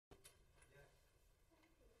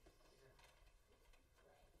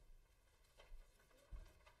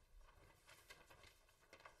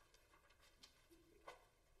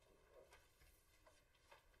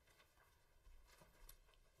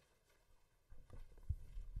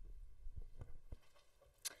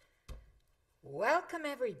Welcome,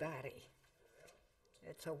 everybody.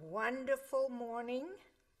 It's a wonderful morning.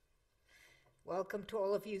 Welcome to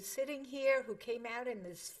all of you sitting here who came out in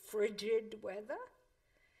this frigid weather.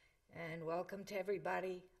 And welcome to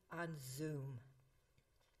everybody on Zoom.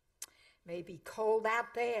 May be cold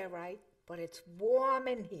out there, right? But it's warm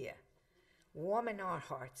in here, warm in our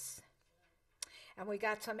hearts. And we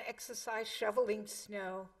got some exercise shoveling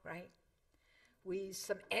snow, right? We used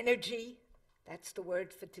some energy. That's the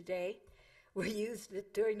word for today. We used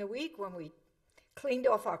it during the week when we cleaned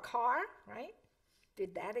off our car, right?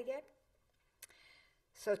 Did that again.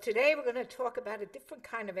 So today we're going to talk about a different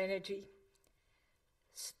kind of energy.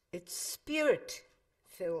 It's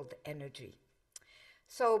spirit-filled energy.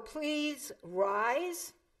 So please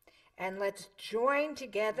rise and let's join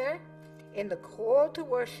together in the call to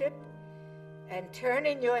worship and turn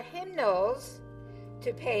in your hymnals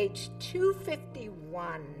to page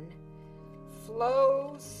 251.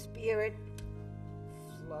 Flow, Spirit,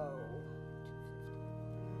 flow.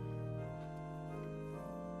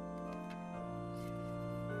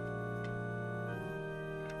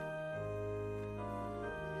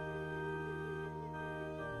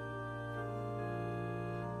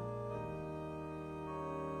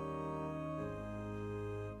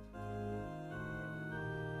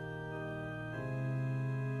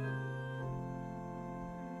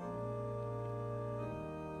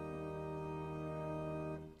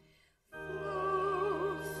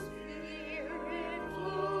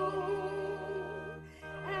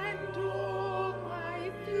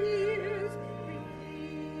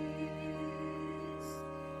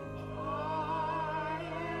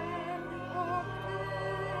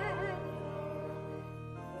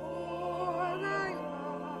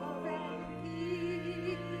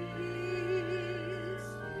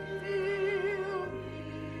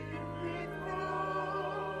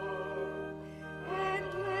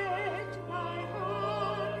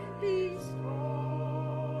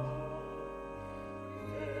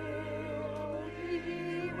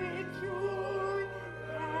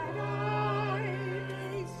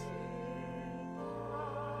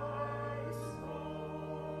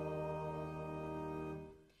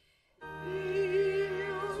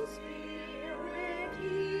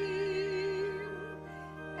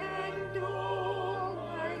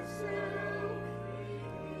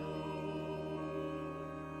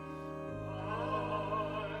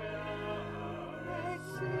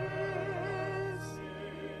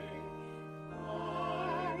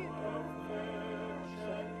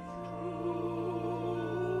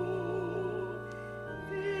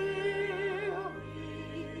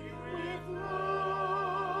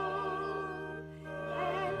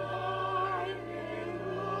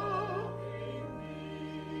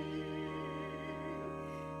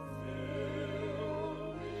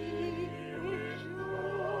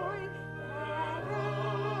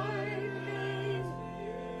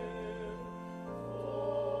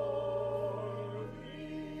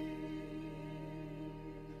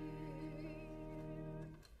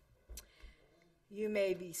 You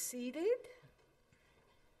may be seated.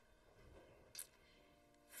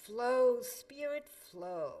 Flow, Spirit,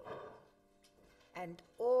 flow, and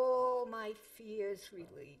all my fears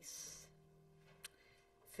release.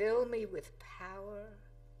 Fill me with power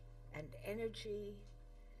and energy,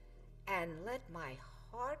 and let my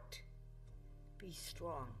heart be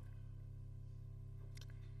strong.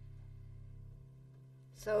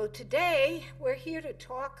 So today, we're here to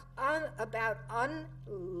talk about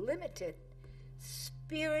unlimited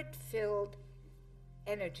spirit-filled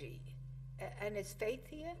energy. And is Faith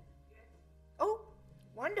here? Oh,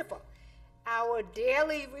 wonderful. Our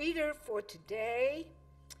daily reader for today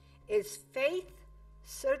is Faith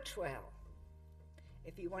Searchwell.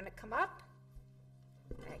 If you want to come up,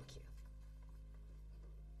 thank you.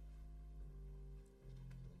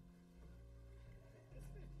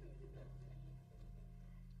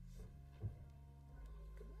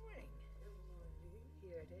 Good morning.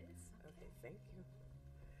 Here it is. Okay, thank you.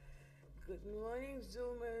 Good morning,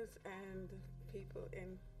 Zoomers and people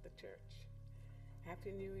in the church.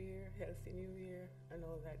 Happy New Year, Healthy New Year, and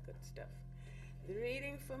all that good stuff. The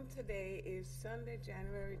reading from today is Sunday,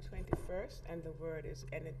 January 21st, and the word is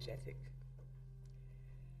energetic.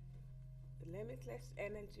 The limitless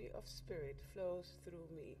energy of spirit flows through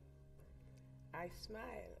me. I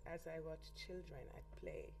smile as I watch children at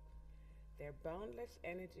play. Their boundless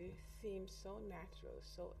energy seems so natural,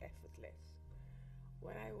 so effortless.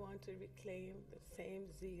 When I want to reclaim the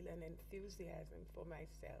same zeal and enthusiasm for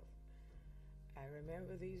myself, I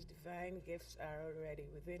remember these divine gifts are already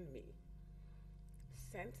within me.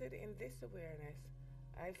 Centered in this awareness,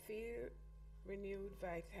 I feel renewed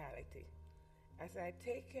vitality. As I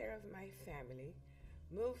take care of my family,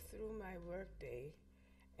 move through my workday,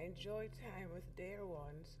 enjoy time with dear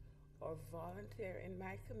ones, or volunteer in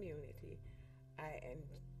my community,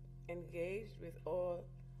 engaged with all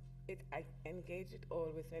I engage it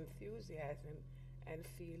all with enthusiasm and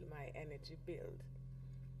feel my energy build.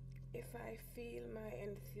 If I feel my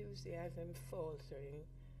enthusiasm faltering,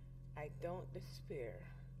 I don't despair.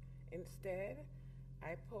 Instead,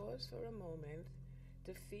 I pause for a moment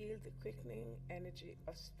to feel the quickening energy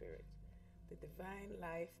of spirit, the divine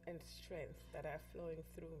life and strength that are flowing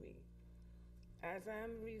through me. As I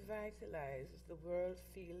am revitalized, the world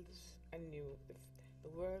feels anew.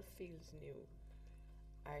 The world feels new.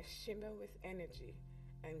 I shimmer with energy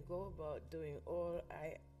and go about doing all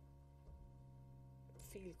I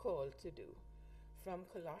feel called to do. From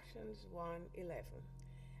Colossians 1:11,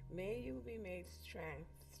 may you be made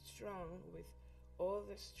strong with all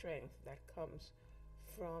the strength that comes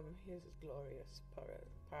from his glorious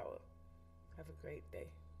power. Have a great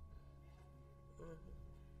day. Mhm.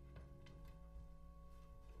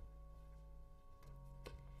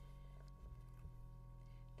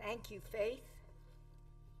 Thank you, Faith.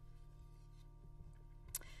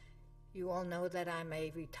 You all know that I'm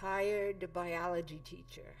a retired biology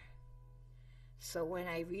teacher. So when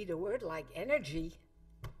I read a word like energy,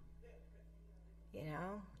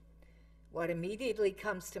 what immediately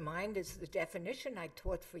comes to mind is the definition I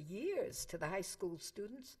taught for years to the high school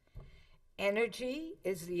students. Energy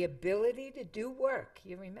is the ability to do work.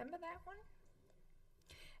 You remember that one?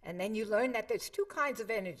 And then you learn that there's two kinds of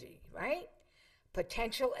energy, right?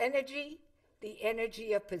 Potential energy, the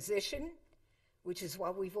energy of position, which is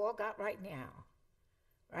what we've all got right now,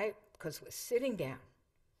 right? Because we're sitting down,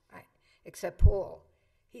 right? Except Paul.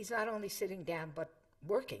 He's not only sitting down, but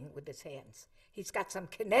working with his hands. He's got some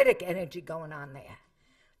kinetic energy going on there.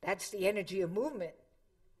 That's the energy of movement.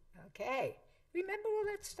 Okay. Remember all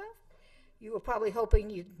that stuff? You were probably hoping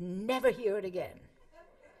you'd never hear it again.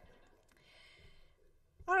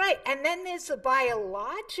 All right, and then there's the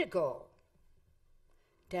biological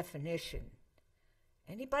definition.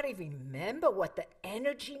 Anybody remember what the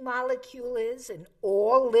energy molecule is in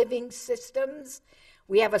all living systems?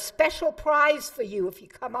 We have a special prize for you if you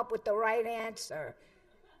come up with the right answer.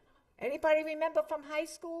 Anybody remember from high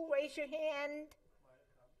school? Raise your hand.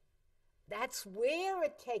 That's where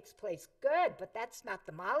it takes place. Good, but that's not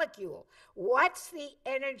the molecule. What's the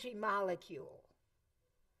energy molecule?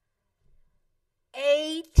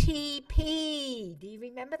 ATP. Do you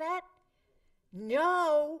remember that?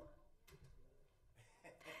 No.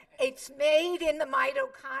 It's made in the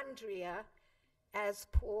mitochondria, as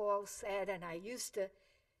Paul said, and I used to,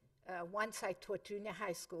 once I taught junior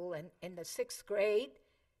high school, and in the 6th grade,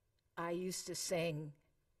 I used to sing,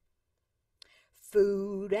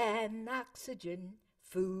 food and oxygen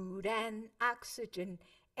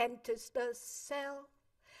enters the cell,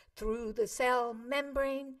 through the cell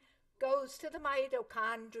membrane, goes to the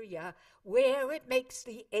mitochondria, where it makes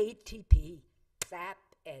the ATP, zap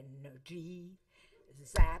energy,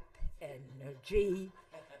 zap energy.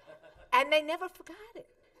 And they never forgot it.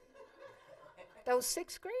 Those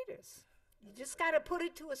 6th graders. You just got to put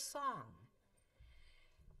it to a song.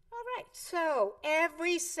 All right, so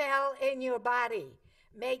every cell in your body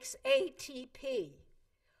makes ATP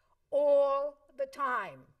all the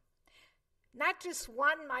time. Not just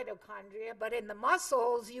one mitochondria, but in the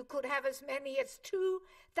muscles, you could have as many as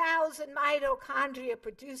 2,000 mitochondria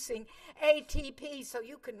producing ATP, so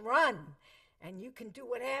you can run and you can do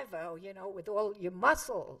whatever, with all your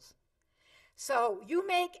muscles. So you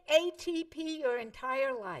make ATP your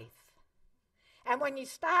entire life. And when you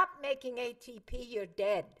stop making ATP, you're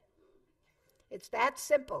dead. It's that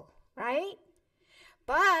simple, right?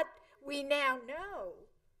 But we now know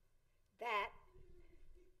that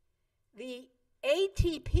the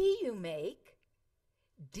ATP you make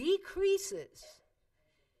decreases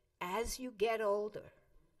as you get older.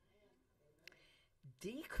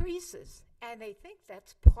 Decreases. And they think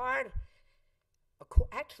that's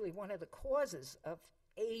actually one of the causes of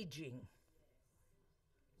aging.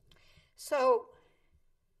 So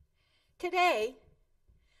today,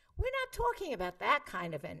 we're not talking about that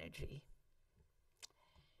kind of energy.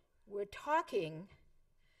 We're talking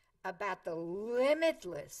about the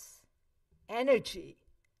limitless energy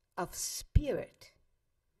of spirit.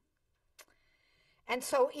 And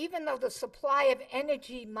so even though the supply of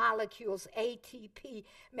energy molecules, ATP,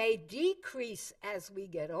 may decrease as we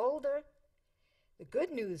get older, the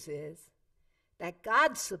good news is that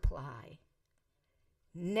God's supply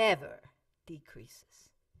never decreases.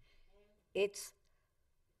 It's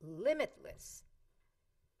limitless.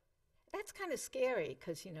 That's kind of scary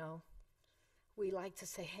because, we like to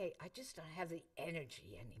say, hey, I just don't have the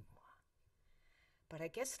energy anymore. But I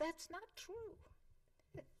guess that's not true.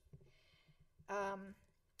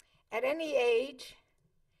 At any age,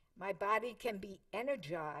 my body can be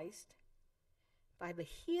energized by the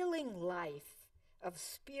healing life of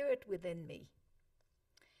spirit within me.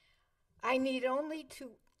 I need only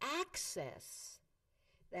to access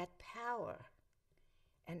that power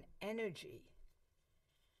and energy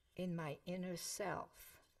in my inner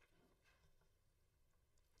self.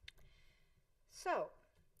 So,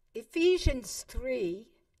 Ephesians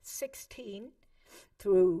 3:16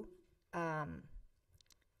 through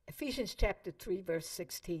Ephesians chapter 3, verse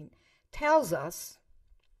 16 tells us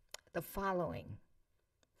the following.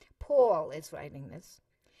 Paul is writing this.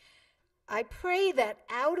 I pray that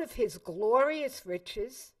out of his glorious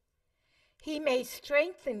riches he may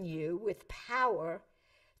strengthen you with power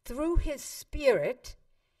through his Spirit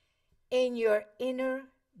in your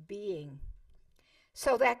inner being,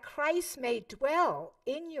 so that Christ may dwell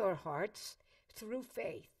in your hearts through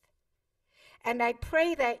faith. And I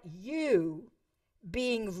pray that you,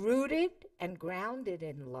 being rooted and grounded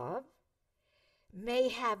in love, may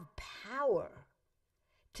have power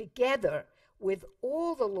together with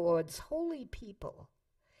all the Lord's holy people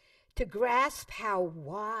to grasp how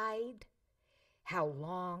wide, how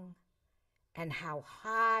long, and how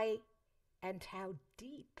high and how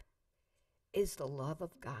deep is the love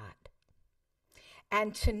of God.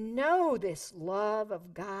 And to know this love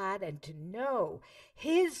of God and to know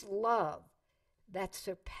his love that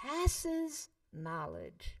surpasses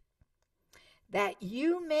knowledge, that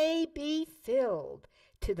you may be filled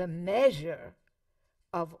to the measure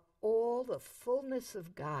of all the fullness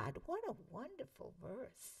of God. What a wonderful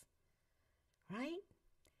verse, right?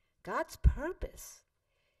 God's purpose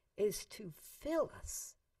is to fill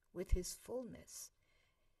us with his fullness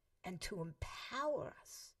and to empower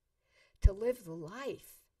us to live the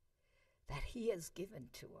life that he has given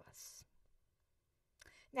to us.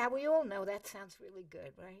 Now, we all know that sounds really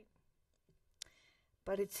good, right?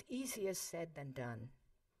 But it's easier said than done.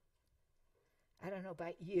 I don't know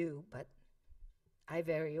about you, but I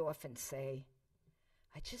very often say,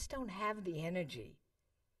 I just don't have the energy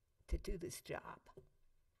to do this job.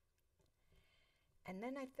 And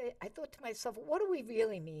then I thought to myself, what do we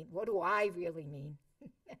really mean? What do I really mean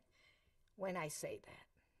when I say that?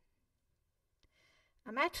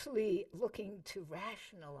 I'm actually looking to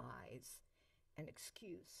rationalize an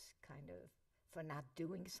excuse, kind of, for not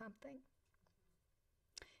doing something.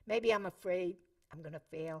 Maybe I'm afraid I'm going to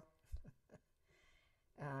fail.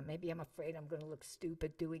 Maybe I'm afraid I'm going to look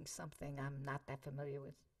stupid doing something I'm not that familiar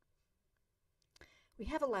with. We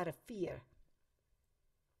have a lot of fear.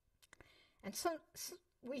 And so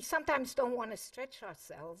we sometimes don't want to stretch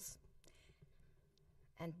ourselves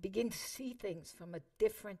and begin to see things from a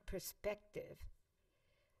different perspective.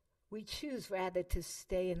 We choose rather to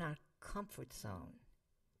stay in our comfort zone.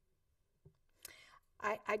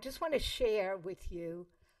 I just want to share with you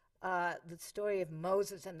the story of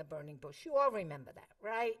Moses and the burning bush. You all remember that,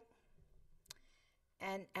 right?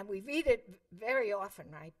 And we read it very often,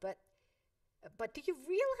 right? But do you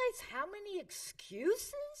realize how many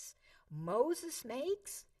excuses Moses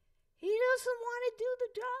makes? He doesn't want to do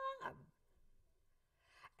the job.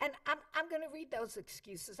 And I'm going to read those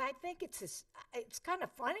excuses. I think it's kind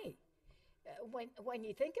of funny when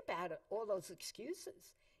you think about it, all those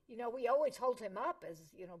excuses. You know, we always hold him up as,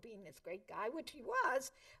 you know, being this great guy, which he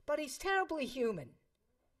was, but he's terribly human,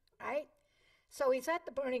 right? So he's at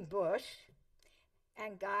the burning bush,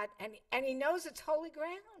 and God, and he knows it's holy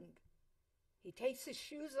ground. He takes his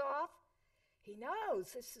shoes off. He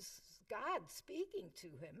knows this is God speaking to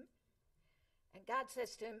him. And God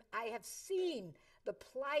says to him, I have seen the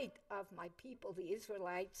plight of my people, the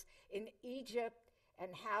Israelites, in Egypt, and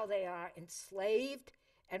how they are enslaved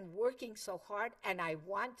and working so hard, and I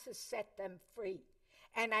want to set them free.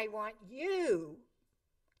 And I want you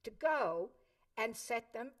to go and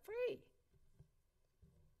set them free.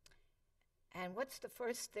 And what's the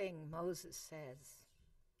first thing Moses says?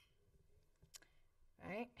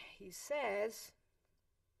 Right? He says,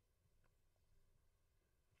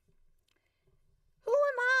 who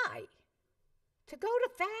am I to go to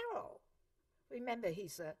Pharaoh? Remember,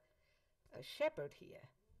 he's a shepherd here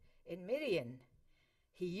in Midian.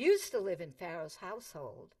 He used to live in Pharaoh's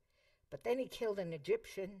household, but then he killed an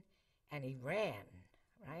Egyptian and he ran,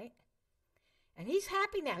 right? And he's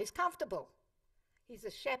happy now. He's comfortable. He's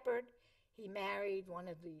a shepherd. He married one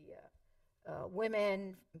of the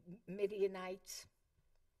women, Midianites.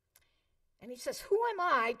 And he says, who am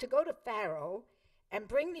I to go to Pharaoh and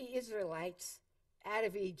bring the Israelites out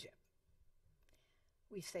of Egypt?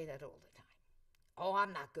 We say that all the time. Oh,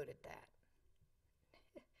 I'm not good at that.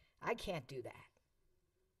 I can't do that.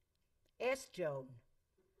 Ask Joan.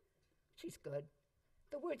 She's good.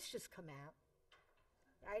 The words just come out.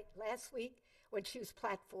 Right? Last week, when she was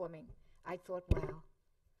platforming, I thought, wow,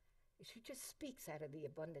 she just speaks out of the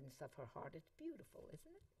abundance of her heart. It's beautiful,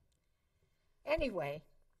 isn't it? Anyway,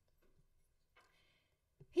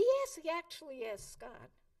 he actually asks God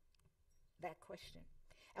that question.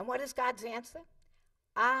 And what is God's answer?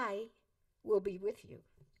 I will be with you.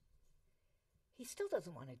 He still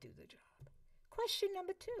doesn't want to do the job. Question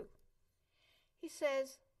number 2. He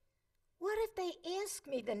says, what if they ask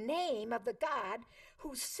me the name of the God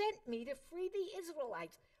who sent me to free the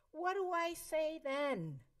Israelites? What do I say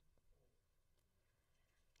then?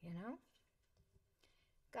 You know?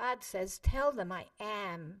 God says, tell them I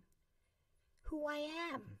am who I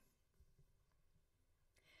am.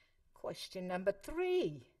 Question number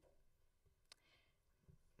 3.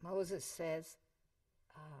 Moses says,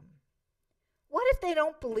 what if they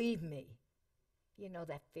don't believe me? You know,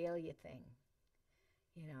 that failure thing.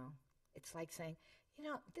 You know, it's like saying, you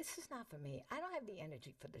know, this is not for me. I don't have the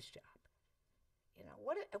energy for this job. You know,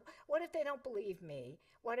 what if they don't believe me?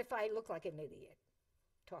 What if I look like an idiot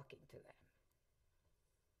talking to them?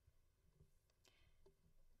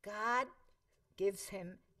 God gives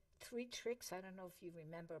him 3 tricks. I don't know if you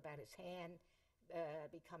remember about his hand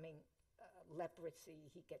becoming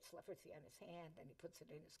leprosy. He gets leprosy on his hand, and he puts it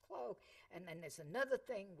in his cloak. And then there's another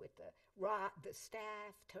thing with the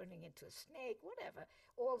staff turning into a snake, whatever.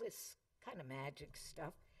 All this kind of magic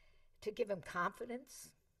stuff to give him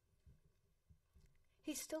confidence.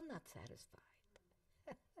 He's still not satisfied.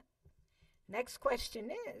 Next question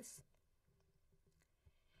is,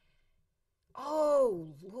 oh,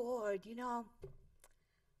 Lord, you know,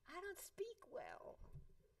 I don't speak well.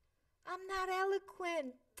 I'm not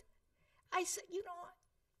eloquent. I said, you know,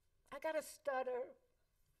 I got to stutter.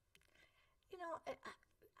 You know,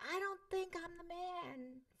 I don't think I'm the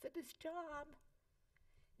man for this job.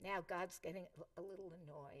 Now God's getting a little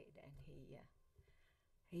annoyed, and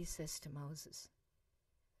he says to Moses,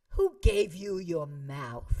 who gave you your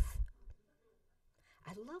mouth?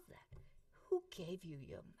 I love that. Who gave you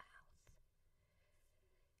your mouth?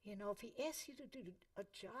 You know, if he asks you to do a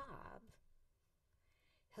job,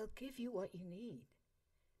 he'll give you what you need.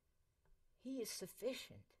 He is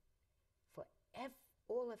sufficient for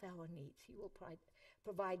all of our needs. He will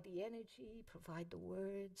provide the energy, provide the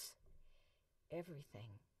words,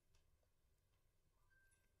 everything.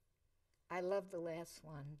 I love the last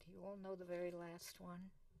one. Do you all know the very last one?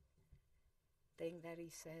 Thing that he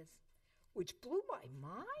says, which blew my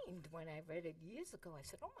mind when I read it years ago. I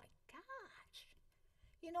said, oh my gosh.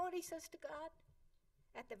 You know what he says to God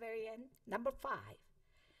at the very end? Number 5.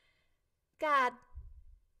 God,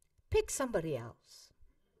 pick somebody else.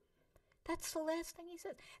 That's the last thing he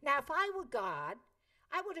says. Now, if I were God,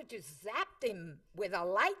 I would have just zapped him with a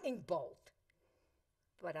lightning bolt.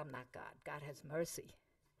 But I'm not God. God has mercy.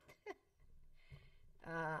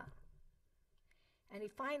 And he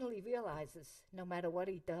finally realizes no matter what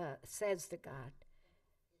he says to God,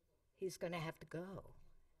 he's going to have to go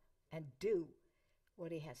and do what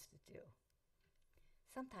he has to do.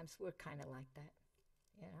 Sometimes we're kind of like that,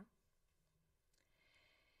 you know.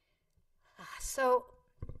 So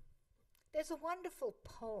there's a wonderful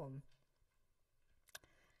poem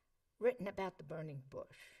written about the burning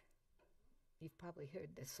bush. You've probably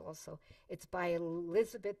heard this also. It's by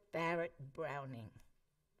Elizabeth Barrett Browning.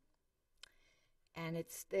 And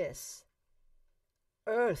it's this: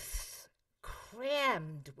 earth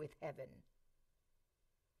crammed with heaven,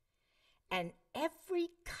 and every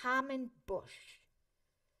common bush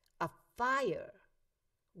afire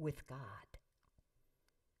with God.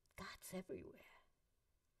 God's everywhere.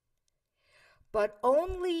 But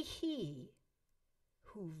only he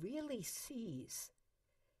who really sees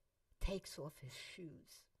takes off his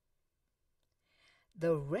shoes.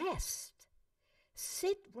 The rest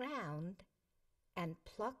sit round and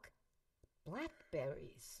pluck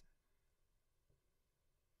blackberries.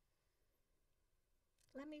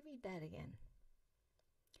 Let me read that again.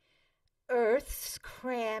 Earth's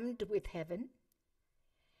crammed with heaven,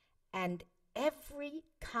 and every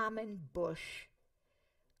common bush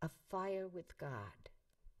afire with God.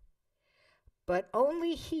 But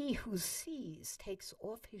only he who sees takes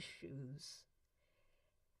off his shoes.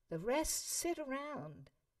 The rest sit around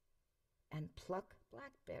and pluck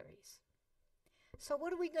blackberries. So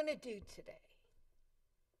what are we going to do today?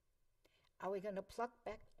 Are we going to pluck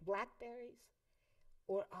blackberries?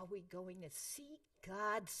 Or are we going to see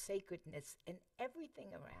God's sacredness in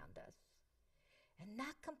everything around us and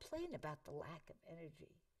not complain about the lack of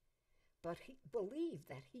energy, but believe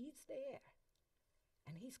that he's there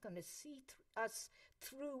and he's going to see us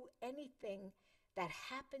through anything that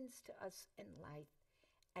happens to us in life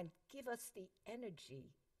and give us the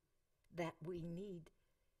energy that we need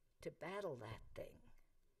to battle that thing.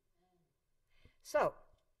 So,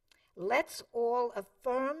 let's all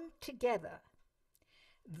affirm together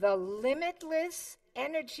the limitless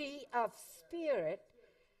energy of spirit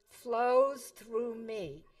flows through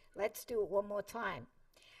me. Let's do it one more time.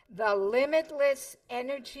 The limitless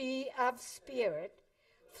energy of spirit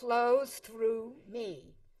flows through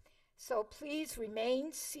me. So please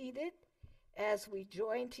remain seated as we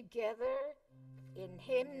join together in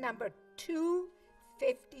hymn number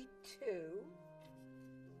 252.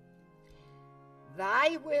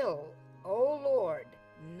 Thy will, O Lord,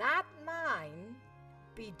 not mine,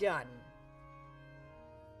 be done.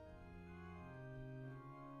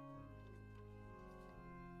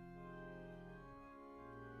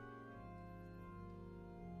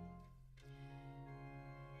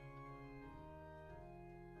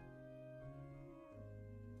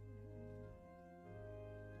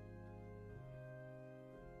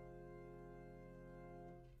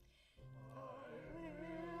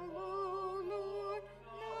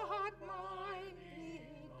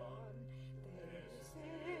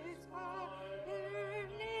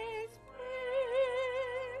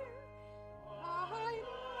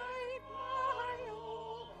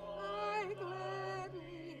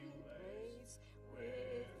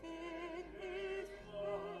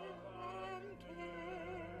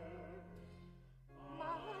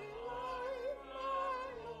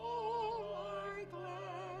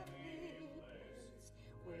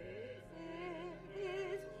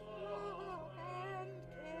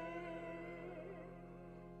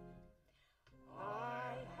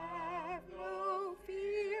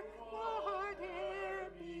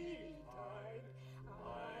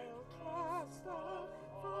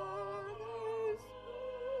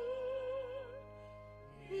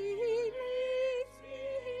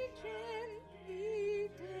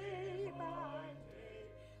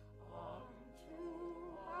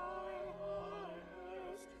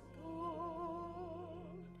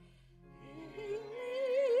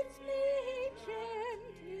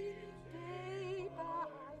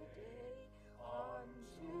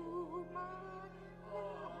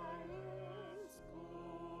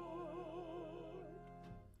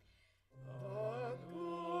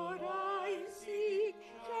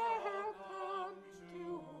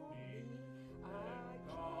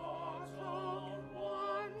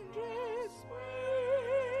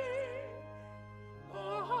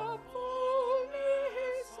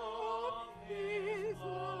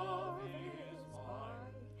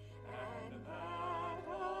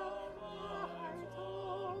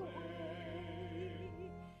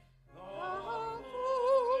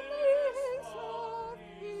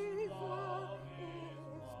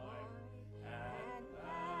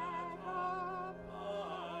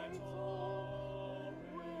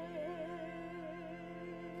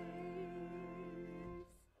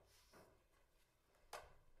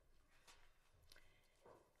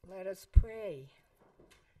 Let us pray.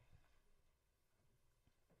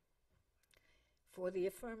 For the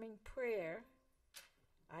affirming prayer,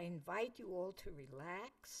 I invite you all to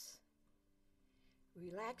relax.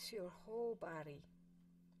 Relax your whole body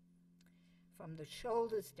from the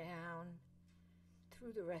shoulders down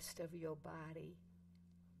through the rest of your body.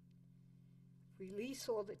 Release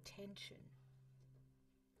all the tension.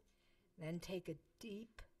 Then take a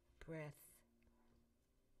deep breath.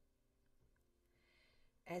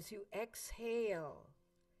 As you exhale,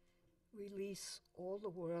 release all the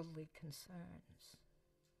worldly concerns.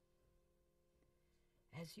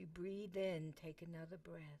 As you breathe in, take another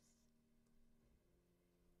breath.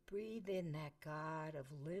 Breathe in that God of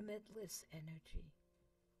limitless energy.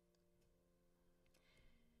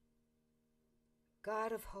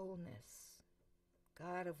 God of wholeness,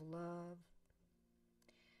 God of love,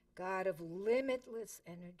 God of limitless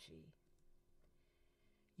energy.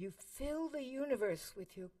 You fill the universe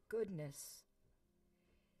with your goodness.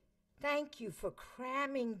 Thank you for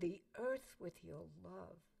cramming the earth with your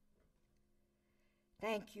love.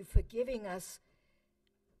 Thank you for giving us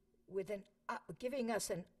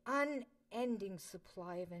an unending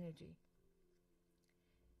supply of energy.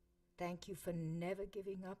 Thank you for never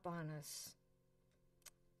giving up on us.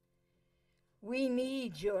 We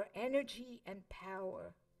need your energy and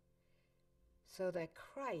power so that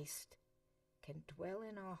Christ can dwell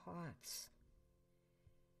in our hearts.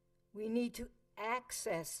 We need to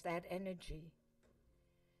access that energy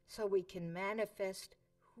so we can manifest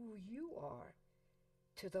who you are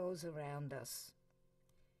to those around us.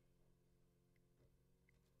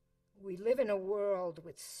 We live in a world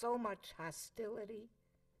with so much hostility,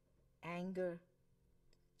 anger,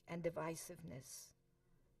 and divisiveness.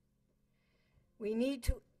 We need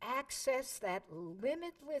to access that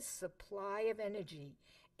limitless supply of energy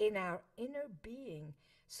in our inner being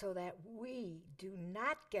so that we do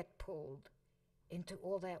not get pulled into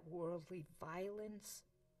all that worldly violence,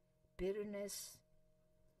 bitterness,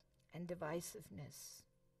 and divisiveness.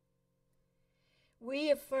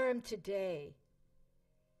 We affirm today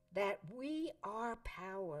that we are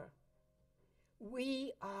power,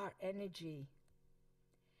 we are energy,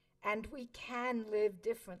 and we can live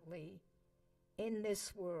differently in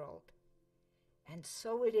this world. And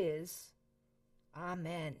so it is.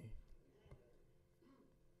 Amen.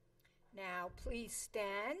 Now, please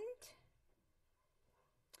stand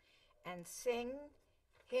and sing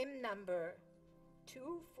hymn number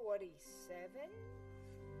 247.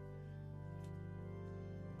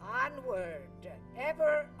 Onward,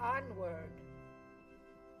 ever onward.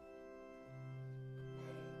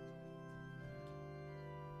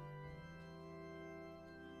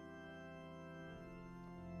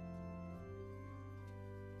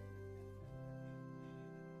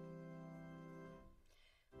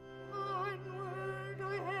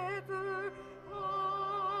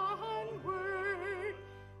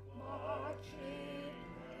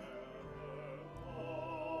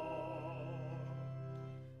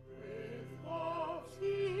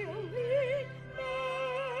 Healing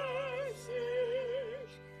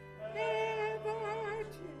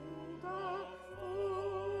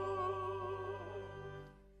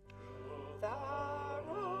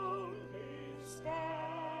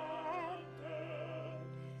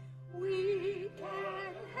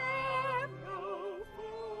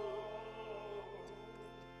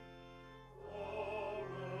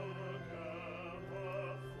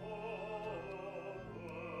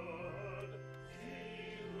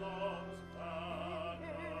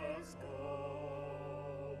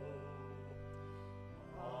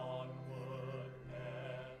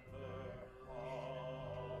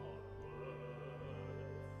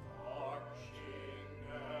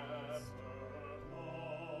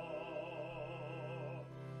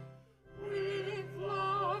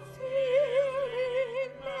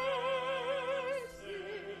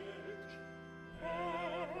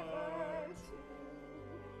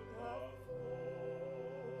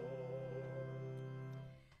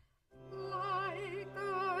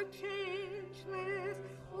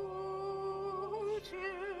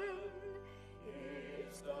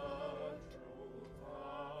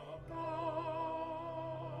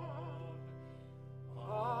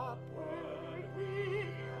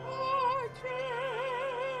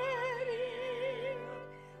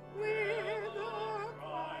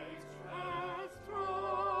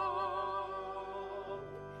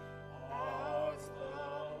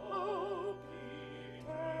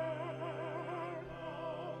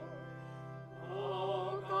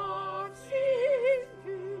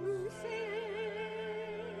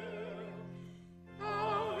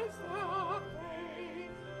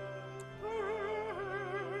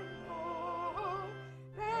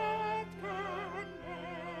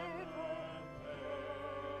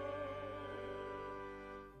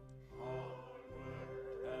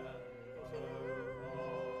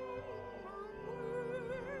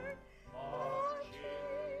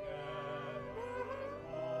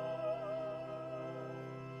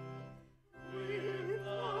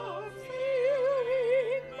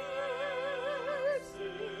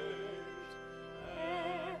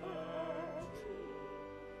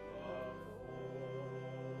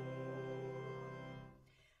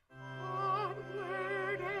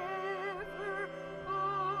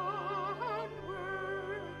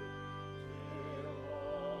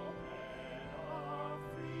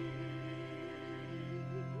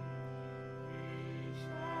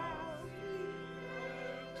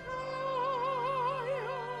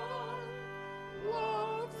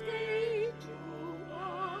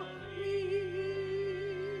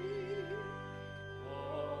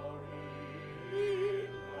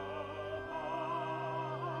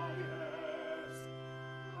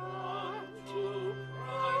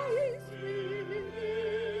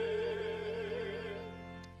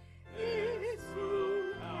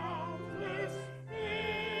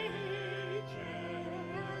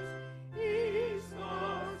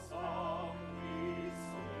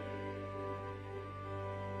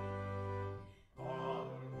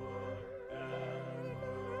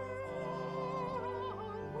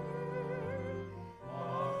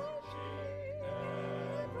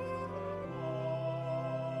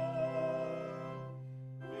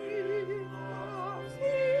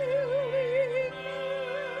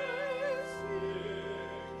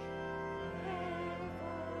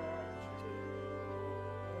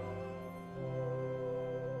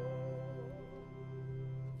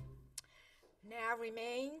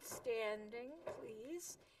remain standing,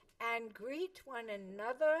 please, and greet one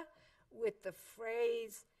another with the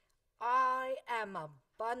phrase, I am a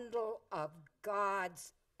bundle of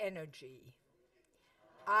God's energy.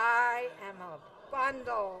 I am a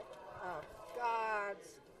bundle of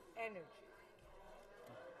God's energy.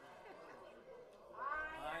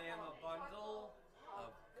 I am a bundle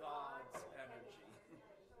of God's energy.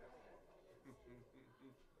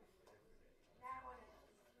 Now I want to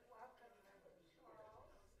welcome Reverend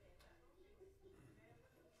Charles.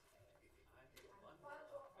 A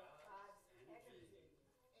bundle of God's energy.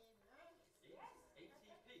 Yes.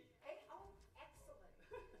 ATP. Oh, excellent.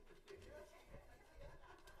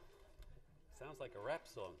 Sounds like a rap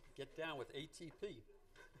song. Get down with ATP.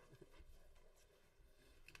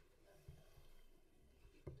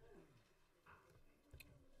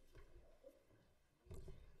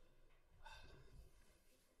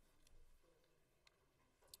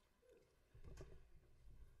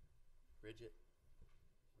 Bridget,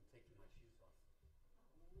 I'm taking my shoes off.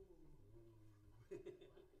 You were listening.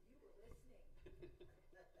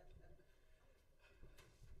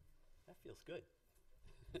 That feels good.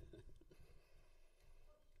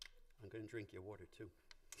 I'm going to drink your water too.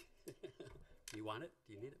 You want it?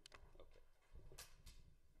 Do you need it?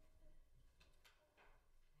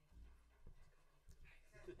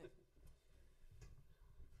 Okay.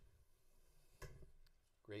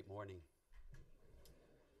 Great morning.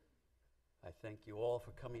 I thank you all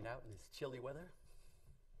for coming out in this chilly weather.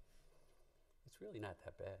 It's really not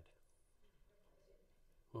that bad.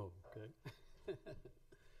 Oh, okay.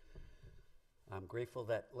 I'm grateful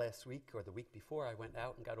that last week or the week before I went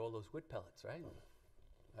out and got all those wood pellets, right?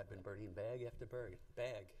 I've been burning bag after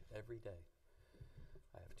bag every day.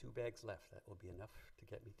 I have 2 bags left. That will be enough to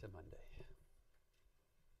get me to Monday.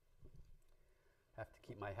 Have to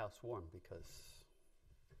keep my house warm because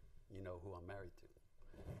you know who I'm married to.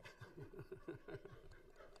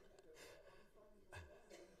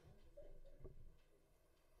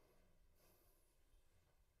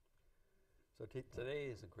 So today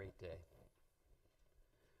is a great day.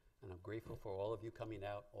 And I'm grateful for all of you coming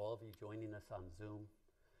out, all of you joining us on Zoom.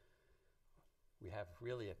 We have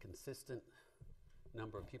really a consistent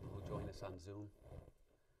number of people who join us on Zoom.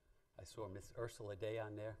 I saw Miss Ursula Day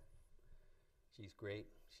on there. She's great.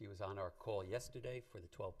 She was on our call yesterday for the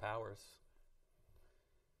 12 Powers.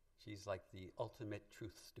 She's like the ultimate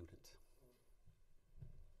truth student.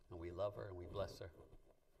 And we love her and we bless her.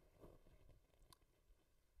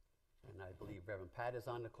 And I believe Reverend Pat is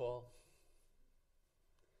on the call.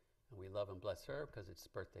 And we love and bless her because it's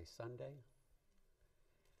birthday Sunday.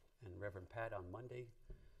 And Reverend Pat on Monday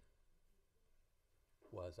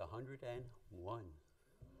was 101. Wow.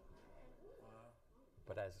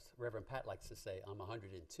 But as Reverend Pat likes to say, I'm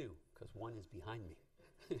 102 because 1 is behind me.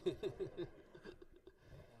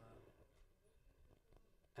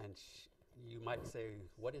 And you might say,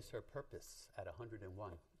 what is her purpose at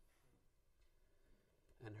 101?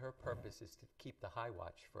 And her purpose is to keep the high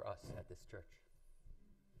watch for us at this church.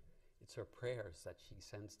 It's her prayers that she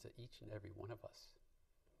sends to each and every one of us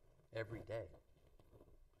every day.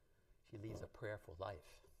 She leads a prayerful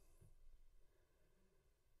life.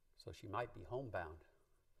 So she might be homebound,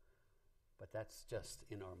 but that's just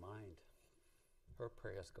in our mind. Her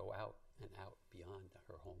prayers go out and out beyond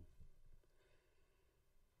her home.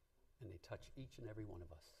 And they touch each and every one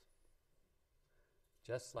of us.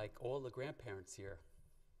 Just like all the grandparents here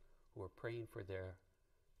who are praying for their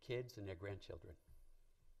kids and their grandchildren.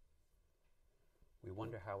 We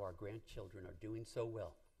wonder how our grandchildren are doing so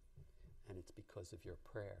well, and it's because of your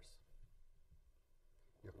prayers.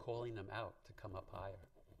 You're calling them out to come up higher.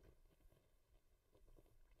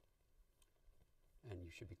 And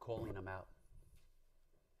you should be calling them out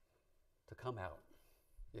to come out,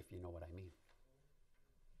 if you know what I mean.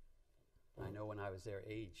 I know when I was their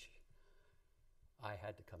age, I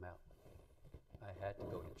had to come out. I had to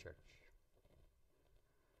go to church.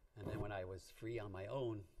 And then when I was free on my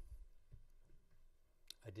own,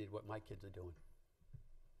 I did what my kids are doing.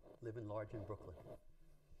 Living large in Brooklyn.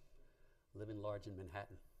 Living large in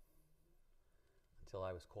Manhattan. Until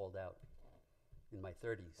I was called out in my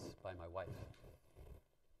 30s by my wife.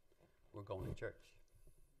 We're going to church.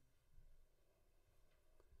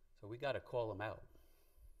 So we got to call them out.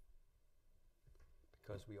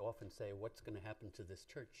 Because we often say, what's going to happen to this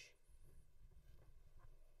church?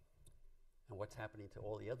 And what's happening to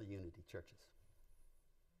all the other Unity churches?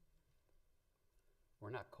 We're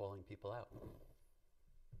not calling people out.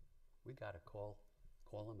 We got to call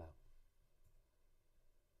them out.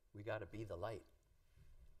 We got to be the light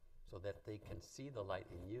so that they can see the light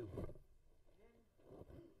in you.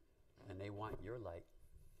 And they want your light.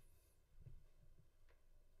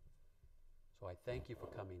 So I thank you for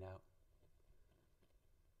coming out.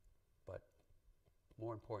 But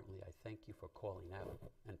more importantly, I thank you for calling out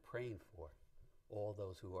and praying for all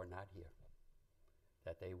those who are not here,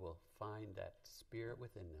 that they will find that spirit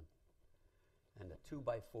within them. And the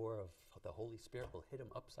 2x4 of the Holy Spirit will hit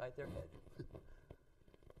them upside their head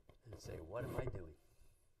and say, what am I doing?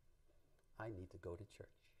 I need to go to church.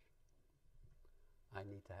 I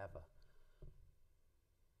need to have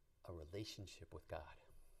a relationship with God.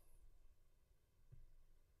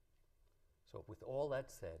 So with all that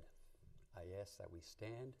said, I ask that we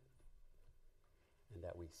stand and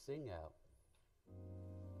that we sing out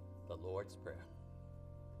the Lord's Prayer.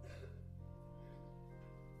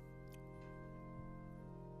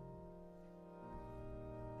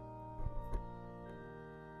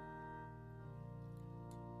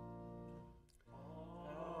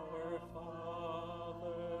 Our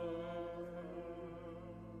Father,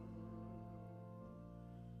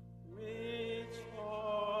 which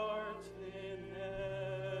art in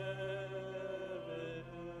heaven,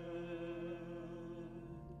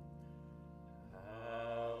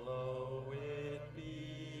 hallowed be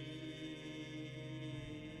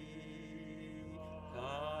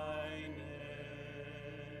thy name.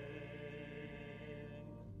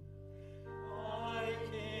 Thy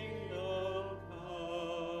kingdom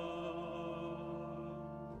come,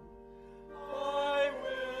 thy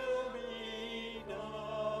will be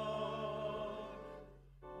done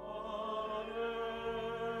on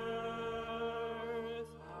earth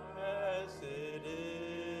as it is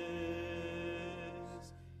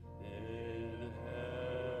in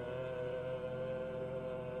heaven.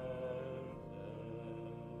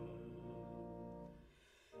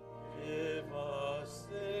 Give us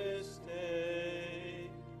this day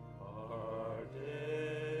our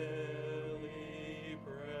daily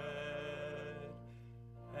bread,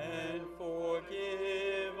 and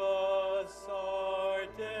forgive us our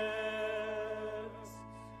debts,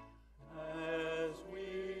 as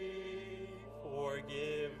we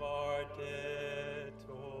forgive our debtors.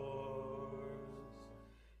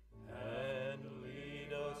 And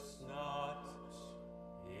lead us not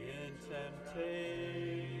in temptation,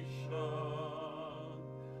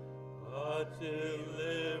 but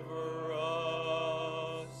deliver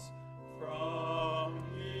us from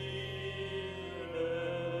evil.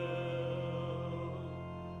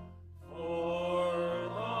 For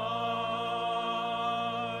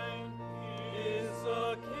thine is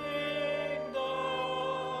the kingdom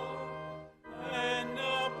and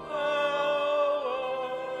the power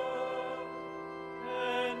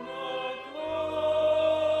and the glory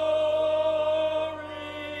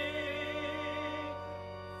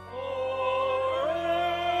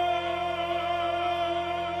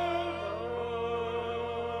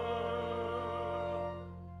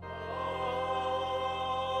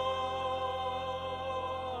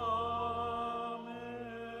Amen.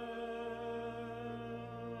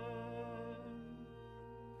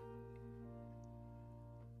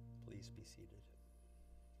 Please be seated.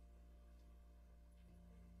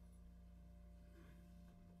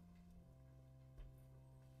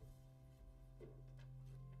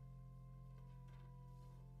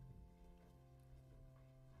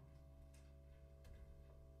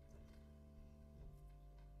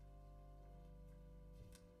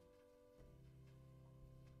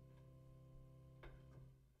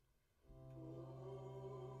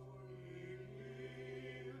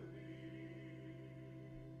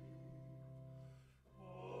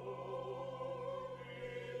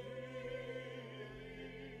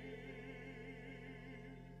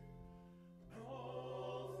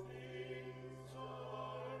 All things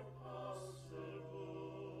are possible.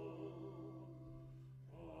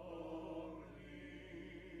 Only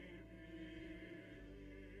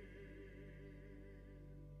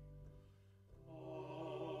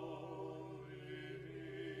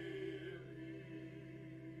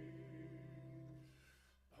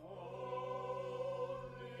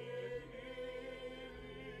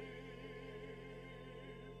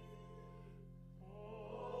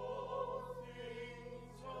all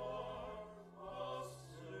things are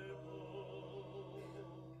possible.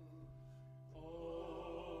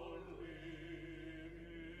 Only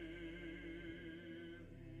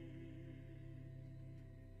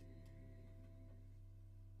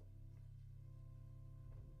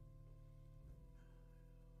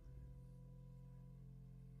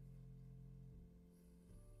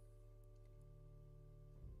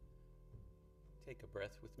Take a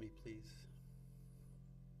breath with me, please.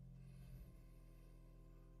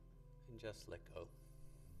 And just let go.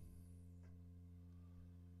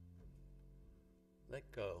 Let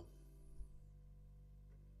go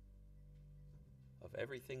of of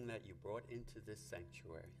everything that you brought into this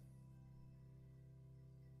sanctuary.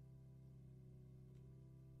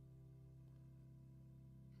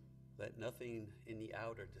 Let nothing in the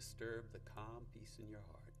outer disturb the calm peace in your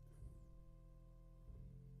heart.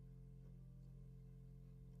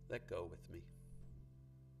 Let go with me.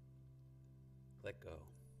 Let go.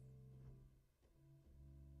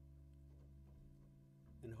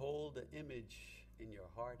 And hold the image in your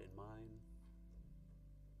heart and mind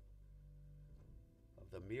of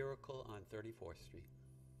the miracle on 34th Street.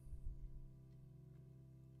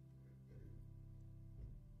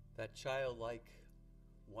 That childlike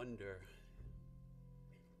wonder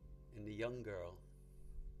in the young girl.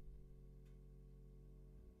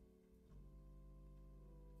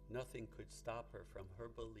 Nothing could stop her from her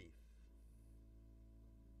belief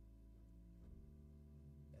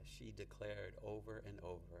as she declared over and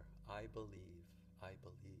over, I believe, I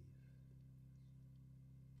believe,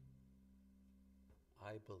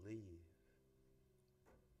 I believe.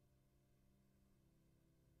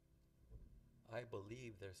 I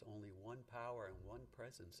believe there's only one power and one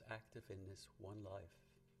presence active in this one life.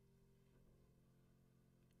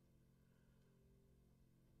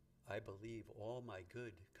 I believe all my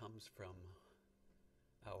good comes from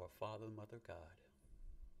our Father, Mother, God.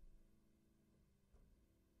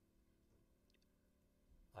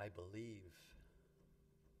 I believe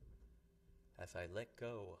as I let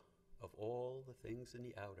go of all the things in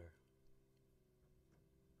the outer,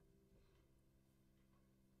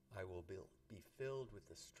 I will be filled with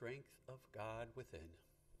the strength of God within.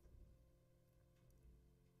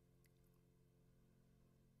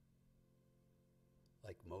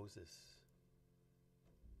 Like Moses,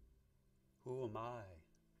 who am I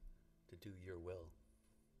to do your will?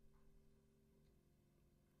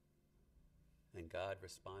 And God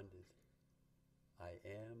responded, I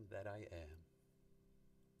am that I am.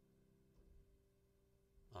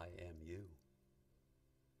 I am you,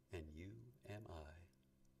 and you am I.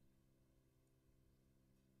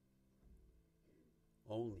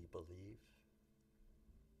 Only believe,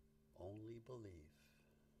 only believe.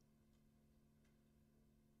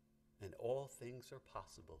 And all things are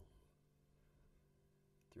possible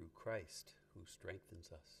through Christ who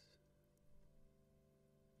strengthens us,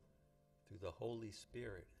 through the Holy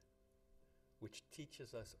Spirit, which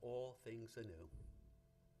teaches us all things anew.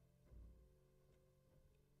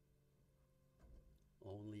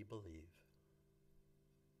 Only believe.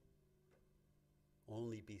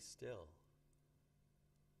 Only be still.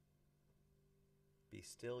 Be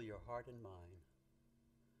still your heart and mind,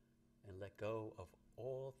 and let go of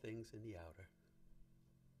all things in the outer.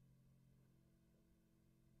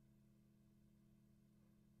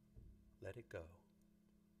 Let it go.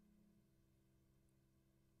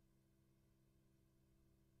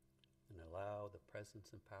 And allow the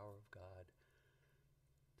presence and power of God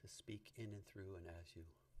to speak in and through and as you.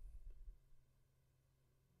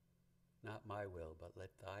 Not my will, but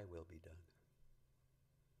let thy will be done.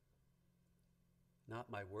 Not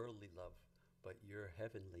my worldly love, but your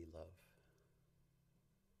heavenly love.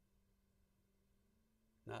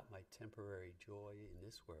 Not my temporary joy in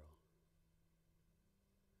this world,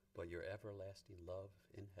 but your everlasting love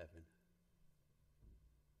in heaven.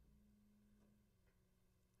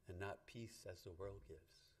 And not peace as the world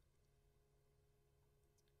gives,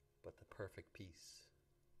 but the perfect peace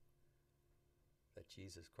that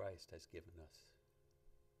Jesus Christ has given us.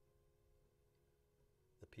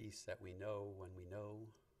 The peace that we know when we know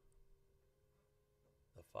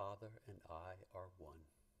the Father and I are one.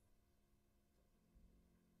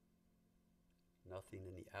 Nothing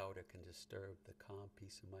in the outer can disturb the calm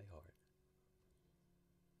peace in my heart.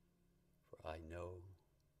 For I know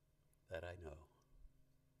that I know.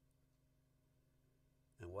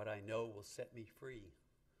 And what I know will set me free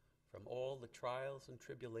from all the trials and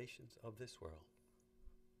tribulations of this world.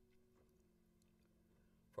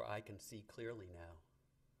 For I can see clearly now.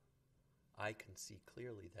 I can see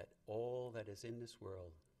clearly that all that is in this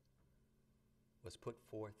world was put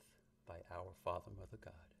forth by our Father, Mother,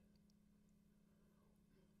 God.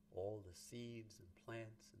 All the seeds and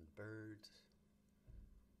plants and birds,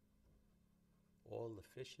 all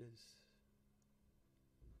the fishes,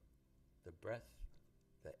 the breath,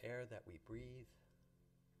 the air that we breathe,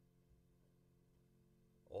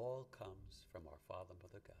 all comes from our Father,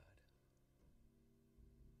 Mother, God.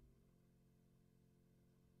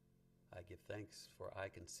 I give thanks for I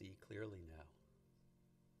can see clearly now.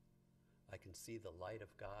 I can see the light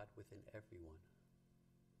of God within everyone.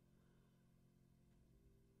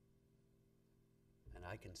 And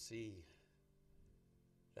I can see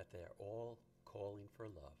that they are all calling for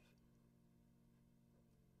love.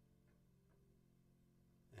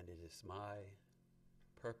 And it is my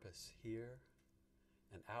purpose here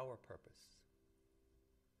and our purpose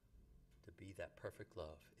to be that perfect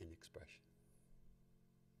love in expression.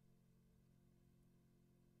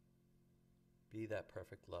 Be that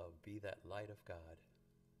perfect love. Be that light of God.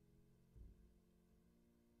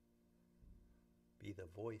 Be the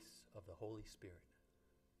voice of the Holy Spirit.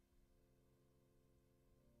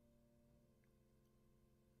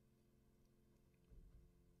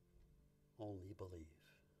 Only believe,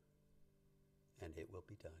 and it will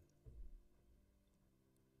be done.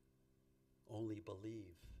 Only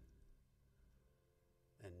believe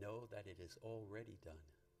and know that it is already done.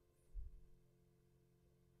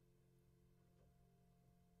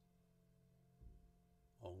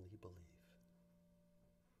 Only believe.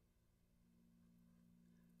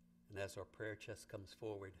 And as our prayer chest comes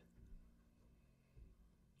forward,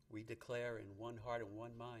 we declare in one heart and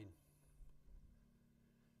one mind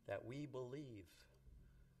that we believe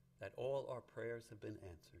that all our prayers have been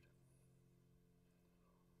answered.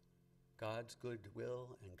 God's good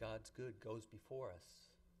will and God's good goes before us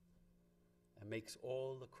and makes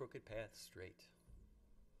all the crooked paths straight.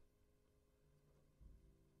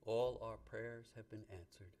 All our prayers have been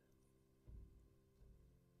answered.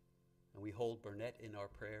 And we hold Burnett in our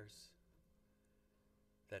prayers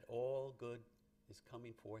that all good is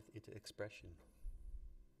coming forth into expression.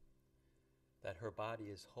 That her body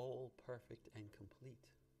is whole, perfect, and complete.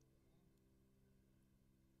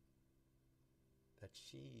 That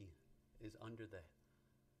she is under the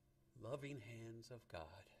loving hands of God,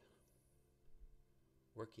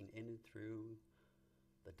 working in and through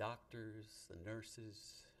the doctors, the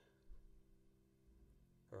nurses,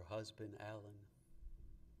 her husband, Alan,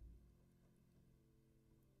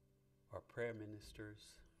 our prayer ministers,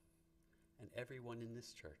 and everyone in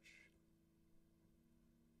this church.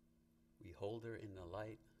 We hold her in the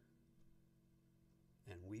light,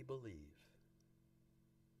 and we believe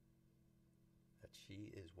that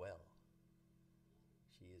she is well.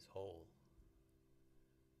 She is whole.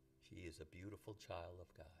 She is a beautiful child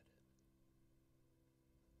of God.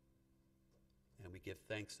 And we give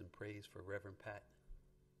thanks and praise for Reverend Pat,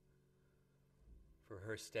 for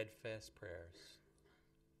her steadfast prayers,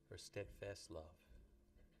 her steadfast love.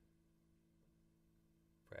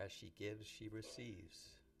 For as she gives, she receives,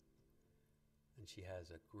 and she has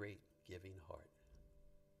a great giving heart.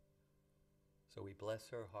 So we bless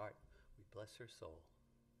her heart, we bless her soul,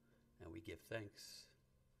 and we give thanks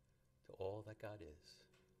to all that God is,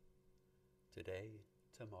 today,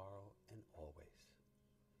 tomorrow, and always.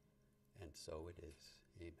 And so it is.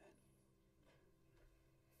 Amen.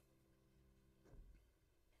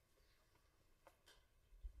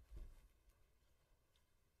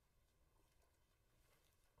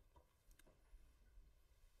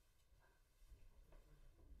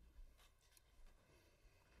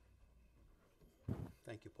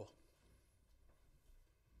 Thank you, Paul.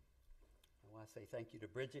 I want to say thank you to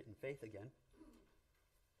Bridget and Faith again.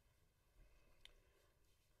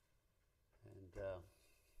 And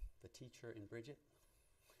the teacher in Bridget.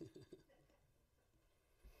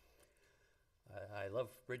 I love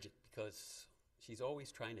Bridget because she's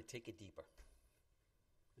always trying to take it deeper.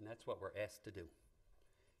 And that's what we're asked to do.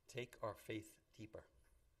 Take our faith deeper.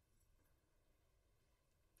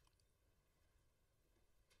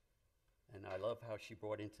 And I love how she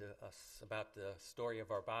brought into us about the story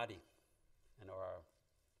of our body and our,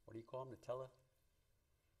 what do you call them,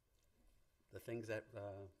 the things that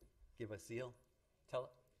give us zeal?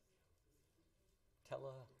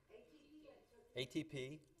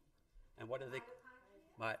 ATP. And what are they?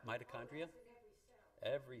 Mitochondria?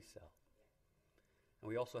 Every cell. And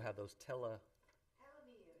we also have those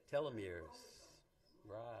telomeres.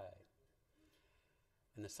 Right.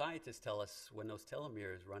 And the scientists tell us when those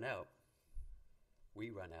telomeres run out, we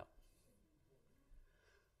run out.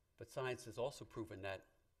 But science has also proven that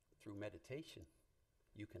through meditation,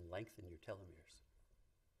 you can lengthen your telomeres.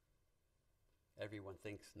 Everyone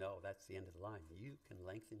thinks, no, that's the end of the line. You can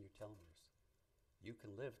lengthen your telomeres. You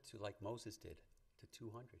can live to, like Moses did, to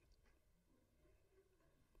 200.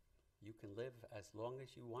 You can live as long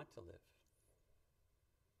as you want to live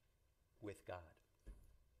with God.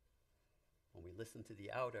 When we listen to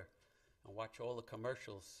the outer and watch all the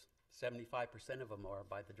commercials, 75% of them are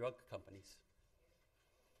by the drug companies.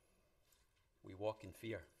 We walk in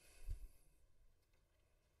fear.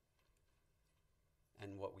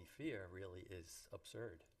 And what we fear really is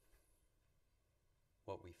absurd.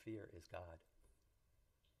 What we fear is God,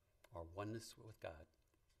 our oneness with God,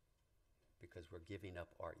 because we're giving up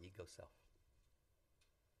our ego self.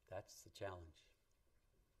 That's the challenge.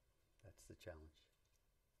 That's the challenge.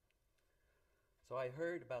 So I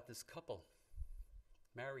heard about this couple,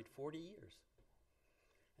 married 40 years.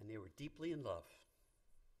 and they were deeply in love.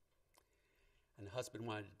 And the husband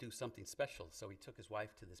wanted to do something special, so he took his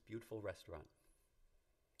wife to this beautiful restaurant.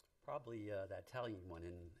 Probably that Italian one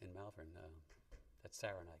in Malvern that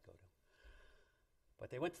Sarah and I go to. But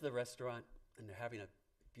they went to the restaurant, and they're having a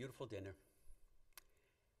beautiful dinner.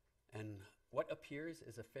 And what appears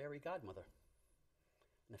is a fairy godmother.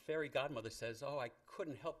 And the fairy godmother says, "Oh, I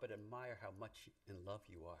couldn't help but admire how much in love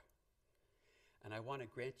you are. And I want to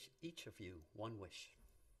grant each of you one wish."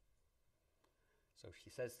 So she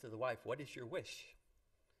says to the wife, "What is your wish?"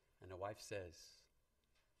 And the wife says,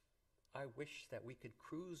 "I wish that we could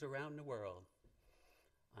cruise around the world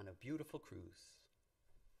on a beautiful cruise."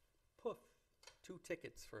 Poof, 2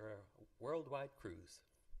 tickets for a worldwide cruise.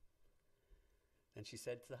 Then she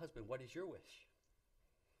said to the husband, "What is your wish?"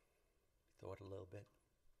 He thought a little bit,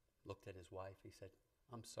 looked at his wife. He said,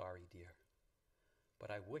 "I'm sorry, dear,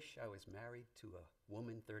 but I wish I was married to a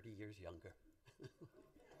woman 30 years younger."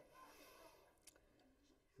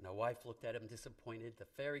 And the wife looked at him disappointed. The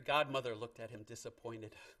fairy godmother looked at him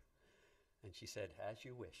disappointed. And she said, "As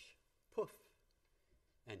you wish." Poof.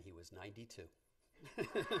 And he was 92.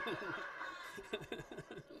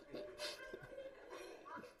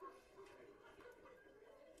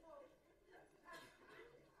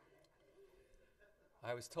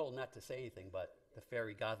 I was told not to say anything, but the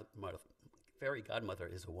fairy godmother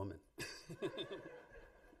is a woman. And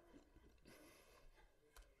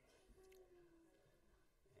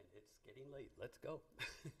it's getting late. Let's go.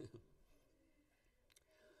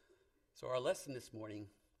 So our lesson this morning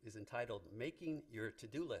is entitled Making Your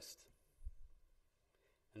To-Do List.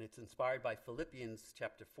 And it's inspired by Philippians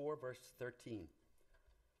chapter 4, verse 13,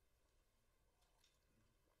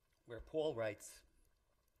 where Paul writes,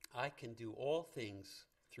 "I can do all things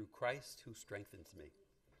through Christ who strengthens me."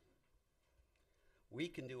 We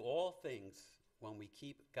can do all things when we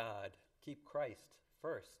keep Christ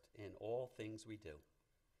first in all things we do.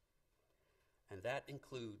 And that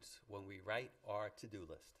includes when we write our to-do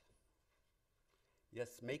list.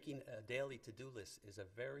 Yes, making a daily to-do list is a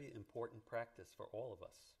very important practice for all of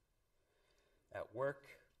us. At work,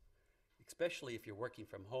 especially if you're working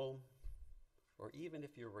from home, or even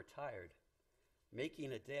if you're retired,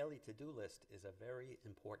 making a daily to-do list is a very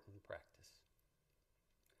important practice.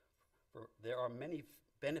 There are many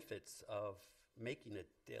benefits of making a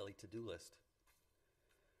daily to-do list.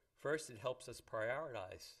 First, it helps us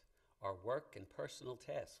prioritize our work and personal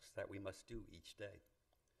tasks that we must do each day.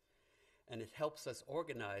 And it helps us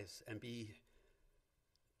organize and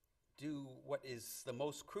do what is the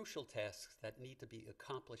most crucial tasks that need to be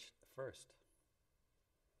accomplished first.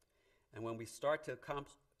 And when we start to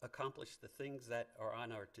accomplish the things that are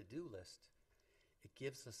on our to-do list, it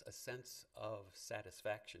gives us a sense of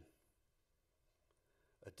satisfaction.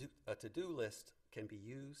 A to-do list can be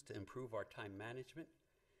used to improve our time management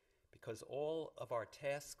because all of our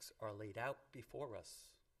tasks are laid out before us.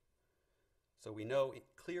 So we know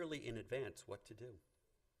clearly in advance what to do.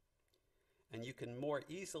 And you can more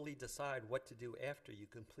easily decide what to do after you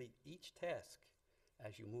complete each task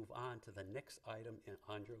as you move on to the next item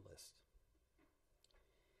on your list.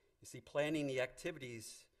 You see, planning the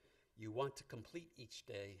activities you want to complete each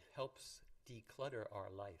day helps declutter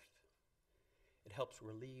our life. It helps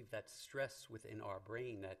relieve that stress within our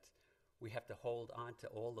brain that we have to hold on to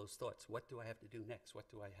all those thoughts. What do I have to do next? What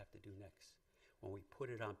do I have to do next? When we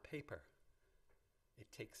put it on paper,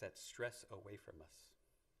 it takes that stress away from us.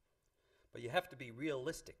 But you have to be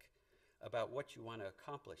realistic about what you want to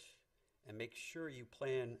accomplish and make sure you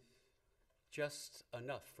plan just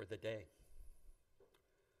enough for the day.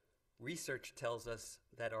 Research tells us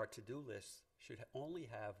that our to-do lists should only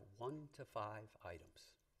have 1 to 5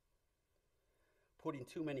 items. Putting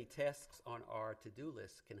too many tasks on our to-do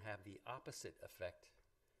list can have the opposite effect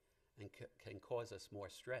and can cause us more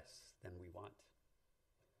stress than we want.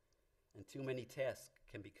 And too many tasks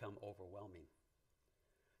can become overwhelming.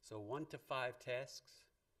 So 1 to 5 tasks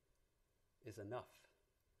is enough.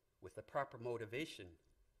 With the proper motivation,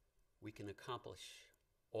 we can accomplish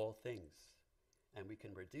all things, and we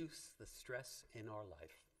can reduce the stress in our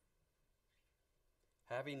life.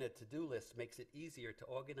 Having a to-do list makes it easier to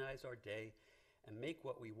organize our day and make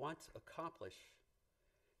what we want to accomplish,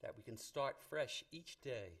 that we can start fresh each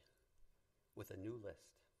day with a new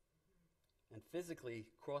list. And physically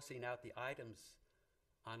crossing out the items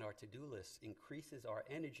on our to-do list increases our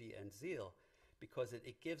energy and zeal because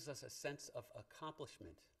it gives us a sense of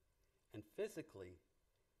accomplishment. And physically,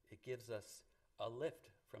 it gives us a lift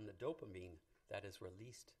from the dopamine that is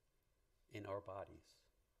released in our bodies.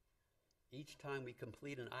 Each time we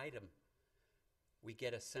complete an item, we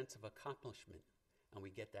get a sense of accomplishment and we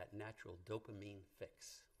get that natural dopamine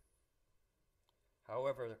fix.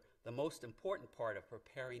 However, the most important part of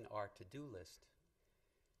preparing our to-do list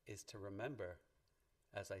is to remember,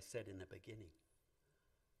 as I said in the beginning,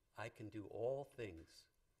 I can do all things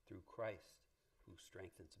through Christ who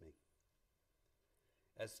strengthens me.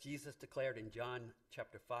 As Jesus declared in John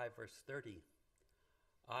chapter 5, verse 30,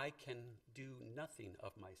 I can do nothing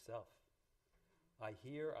of myself. I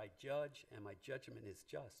hear, I judge, and my judgment is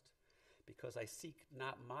just, because I seek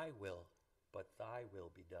not my will, but thy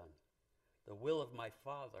will be done, the will of my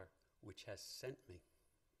Father which has sent me.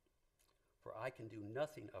 For I can do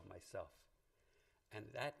nothing of myself, and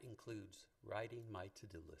that includes writing my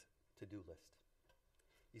to-do list.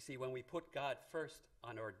 You see, when we put God first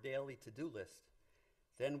on our daily to-do list,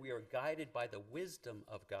 then we are guided by the wisdom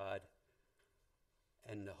of God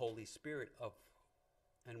and the Holy Spirit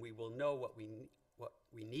and we will know what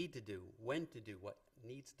we need to do, when to do, what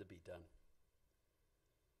needs to be done.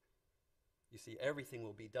 You see, everything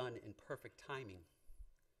will be done in perfect timing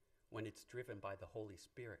when it's driven by the Holy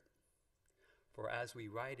Spirit. For as we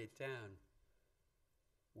write it down,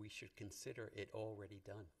 we should consider it already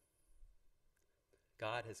done.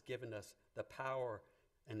 God has given us the power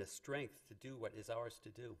and the strength to do what is ours to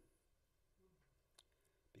do,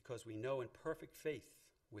 because we know in perfect faith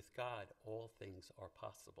with God all things are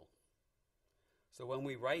possible. So when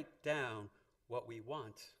we write down what we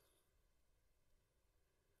want,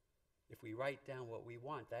 if we write down what we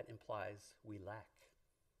want, that implies we lack.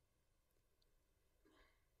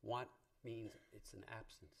 Want means it's an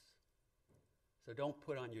absence. So don't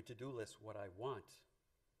put on your to-do list what I want.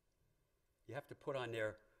 You have to put on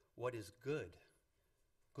there what is good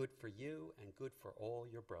for you and good for all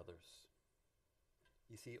your brothers.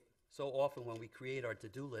 You see, so often when we create our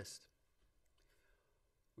to-do list,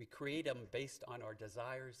 we create them based on our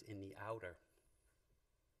desires in the outer.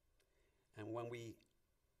 And when we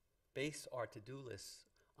base our to-do lists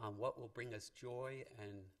on what will bring us joy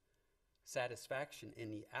and satisfaction in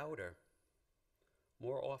the outer,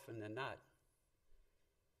 more often than not,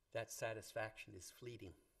 that satisfaction is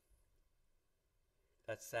fleeting.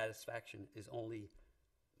 That satisfaction is only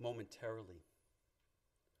momentarily.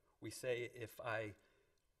 We say, if I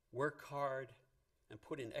work hard and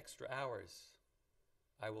put in extra hours,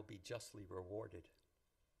 I will be justly rewarded.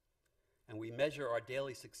 And we measure our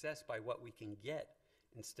daily success by what we can get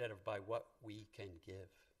instead of by what we can give.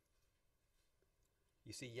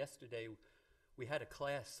 You see, yesterday we had a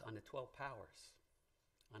class on the 12 powers,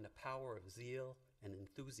 on the power of zeal and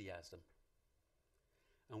enthusiasm.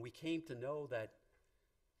 And we came to know that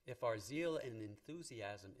if our zeal and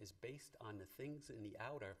enthusiasm is based on the things in the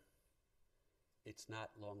outer, it's not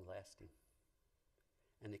long lasting.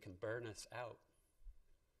 And it can burn us out.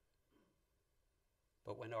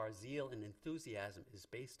 But when our zeal and enthusiasm is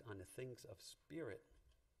based on the things of spirit,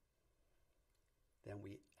 then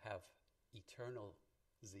we have eternal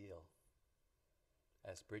zeal,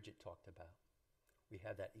 as Bridget talked about. We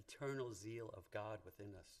have that eternal zeal of God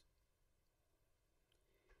within us.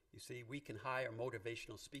 You see, we can hire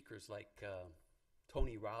motivational speakers like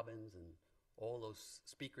Tony Robbins and all those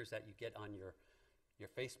speakers that you get on your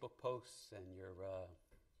Facebook posts and your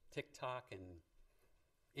TikTok and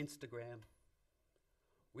Instagram.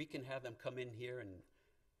 We can have them come in here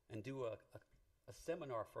and do a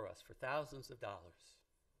seminar for us for thousands of dollars.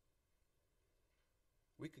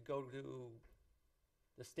 We could go to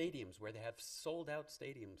the stadiums where they have sold out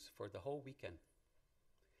stadiums for the whole weekend.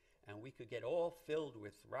 And we could get all filled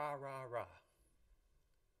with rah, rah, rah.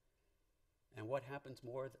 And what happens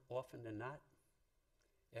more often than not?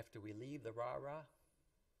 After we leave the rah, rah,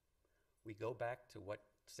 we go back to what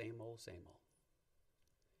same old, same old.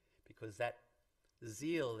 Because that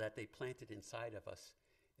zeal that they planted inside of us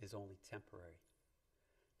is only temporary.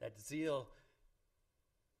 That zeal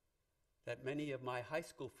that many of my high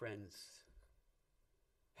school friends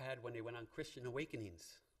had when they went on Christian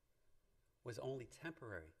Awakenings was only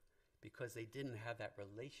temporary, because they didn't have that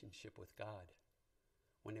relationship with God.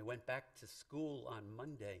 When they went back to school on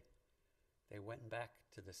Monday, they went back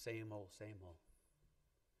to the same old, same old.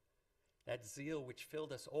 That zeal which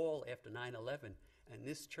filled us all after 9/11, and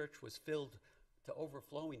this church was filled to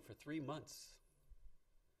overflowing for 3 months,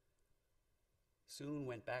 soon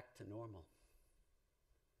went back to normal.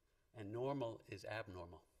 And normal is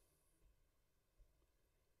abnormal.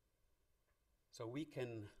 So we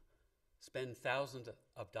can spend thousands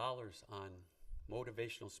of dollars on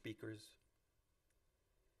motivational speakers,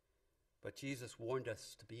 but Jesus warned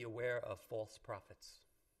us to be aware of false prophets.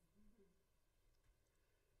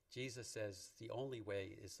 Jesus says the only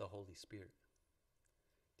way is the Holy Spirit.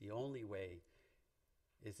 The only way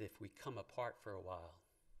is if we come apart for a while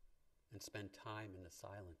and spend time in the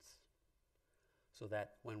silence. so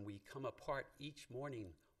that when we come apart each morning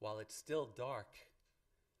while it's still dark,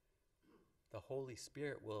 the Holy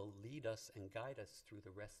Spirit will lead us and guide us through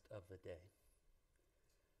the rest of the day.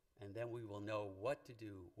 And then we will know what to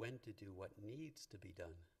do, when to do, what needs to be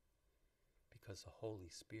done, because the Holy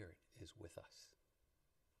Spirit is with us.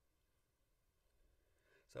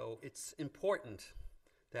 So it's important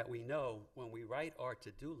that we know when we write our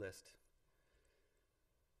to-do list,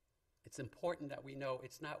 it's important that we know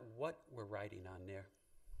it's not what we're writing on there.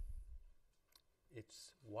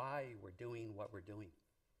 It's why we're doing what we're doing.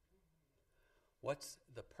 What's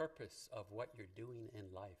the purpose of what you're doing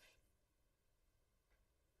in life?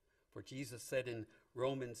 For Jesus said in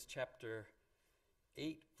Romans chapter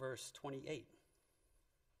 8, verse 28,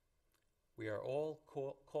 we are all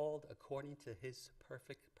called according to his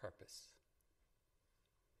perfect purpose.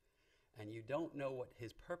 And you don't know what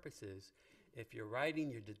his purpose is if you're writing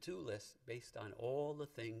your to-do list based on all the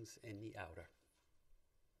things in the outer.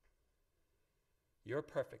 Your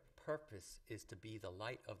perfect purpose is to be the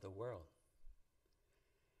light of the world.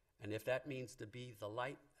 And if that means to be the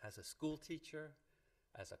light as a school teacher,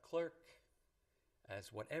 as a clerk,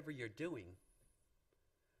 as whatever you're doing,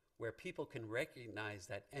 where people can recognize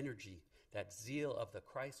that energy, that zeal of the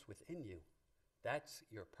Christ within you, that's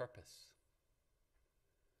your purpose.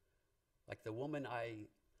 Like the woman I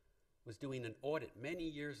was doing an audit many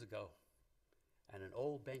years ago at an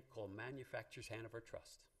old bank called Manufacturers Hanover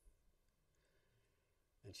Trust.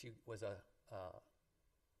 And she was a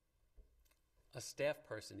staff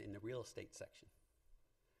person in the real estate section.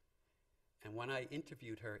 And when I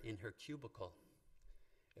interviewed her in her cubicle,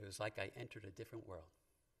 it was like I entered a different world.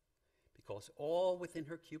 Because all within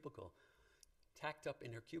her cubicle, tacked up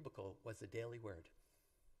in her cubicle, was the Daily Word.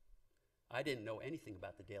 I didn't know anything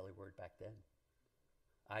about the Daily Word back then.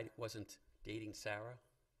 I wasn't dating Sarah,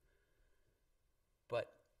 but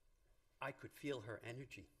I could feel her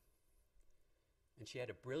energy. And she had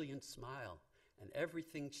a brilliant smile, and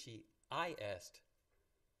everything I asked,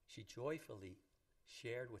 she joyfully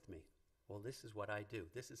shared with me. Well, this is what I do.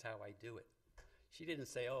 This is how I do it. She didn't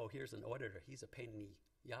say, oh, here's an auditor. He's a pain in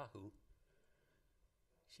the yahoo.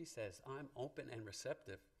 She says, I'm open and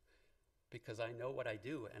receptive because I know what I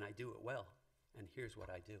do and I do it well. And here's what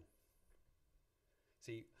I do.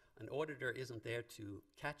 See, an auditor isn't there to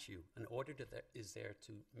catch you. An auditor is there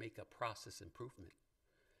to make a process improvement,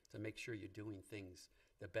 to make sure you're doing things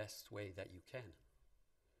the best way that you can.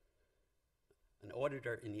 An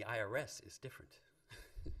auditor in the IRS is different.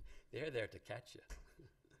 They're there to catch you.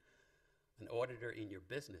 An auditor in your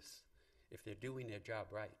business, if they're doing their job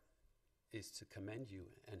right, is to commend you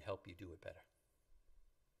and help you do it better.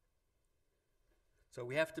 So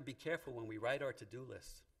we have to be careful when we write our to-do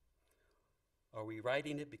list. Are we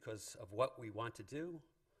writing it because of what we want to do,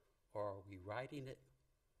 or are we writing it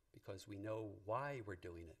because we know why we're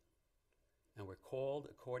doing it? And we're called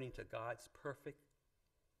according to God's perfect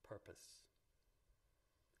purpose.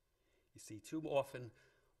 You see, too often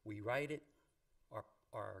we write it,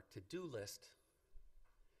 our to-do list,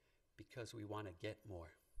 because we want to get more.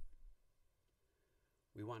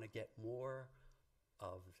 We want to get more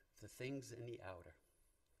of the things in the outer.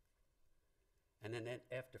 And then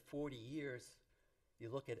after 40 years, you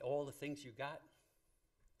look at all the things you got,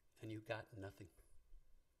 and you got nothing.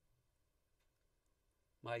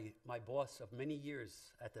 My boss of many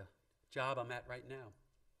years at the job I'm at right now,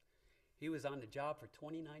 he was on the job for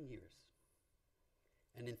 29 years.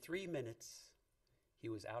 And in 3 minutes, he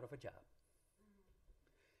was out of a job.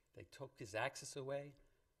 They took his access away,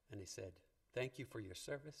 and they said, thank you for your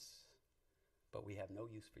service, but we have no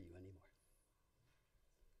use for you anymore.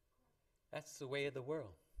 That's the way of the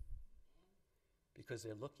world, because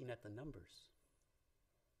they're looking at the numbers.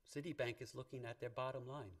 Citibank is looking at their bottom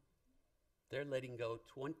line. They're letting go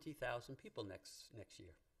 20,000 people next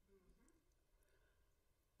year.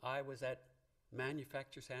 I was at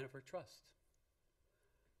Manufacturers Hanover Trust.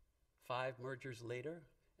 5 mergers later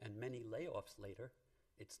and many layoffs later,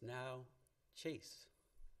 it's now Chase,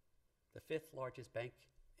 the 5th largest bank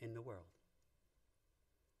in the world.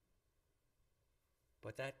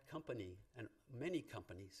 But that company, and many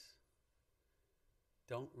companies,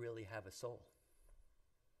 don't really have a soul.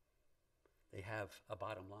 They have a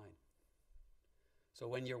bottom line. So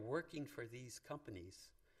when you're working for these companies,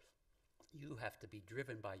 you have to be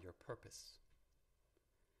driven by your purpose.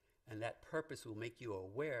 And that purpose will make you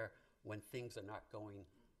aware when things are not going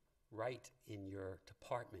right in your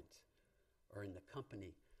department or in the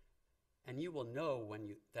company. And you will know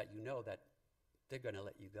that they're going to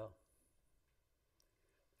let you go.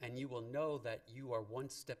 And you will know that you are one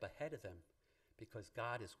step ahead of them because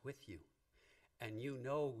God is with you. And you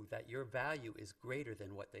know that your value is greater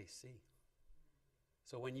than what they see.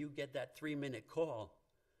 So when you get that 3-minute call,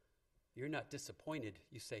 you're not disappointed.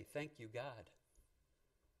 You say, thank you, God,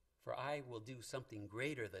 for I will do something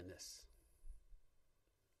greater than this.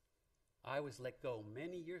 I was let go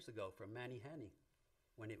many years ago from Manny-Hanny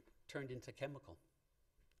when it turned into chemical.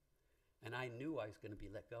 And I knew I was going to be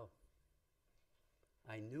let go.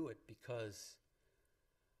 I knew it because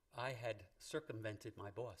I had circumvented my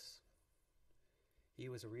boss. He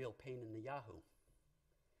was a real pain in the yahoo.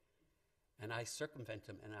 And I circumvented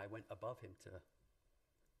him, and I went above him to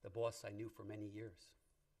the boss I knew for many years.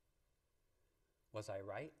 Was I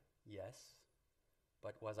right? Yes.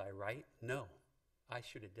 But was I right? No. I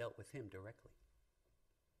should have dealt with him directly.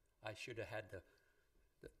 I should have had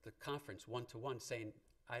the conference one-to-one saying,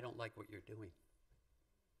 I don't like what you're doing.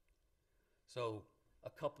 So a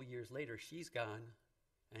couple years later, she's gone,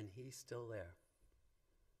 and he's still there.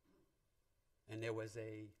 And there was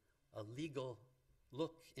a legal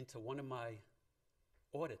look into one of my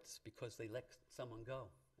audits because they let someone go,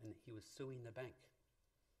 and he was suing the bank.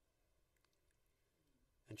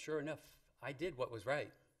 And sure enough, I did what was right,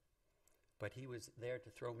 but he was there to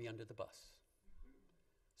throw me under the bus.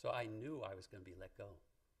 So I knew I was going to be let go.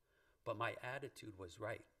 But my attitude was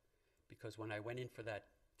right, because when I went in for that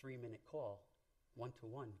 3-minute call,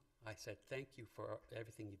 one-to-one, I said, thank you for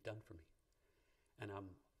everything you've done for me. And I'm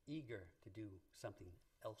eager to do something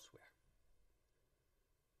elsewhere.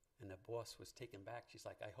 And the boss was taken back. She's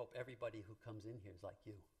like, I hope everybody who comes in here is like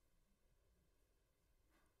you.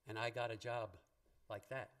 And I got a job like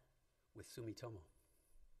that with Sumitomo.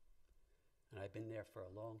 And I've been there for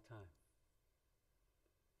a long time.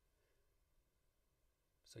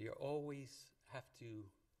 So you always have to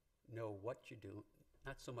know what you're doing,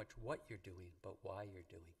 not so much what you're doing, but why you're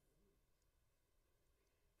doing.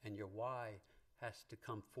 And your why has to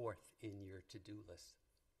come forth in your to-do list.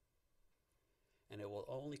 And it will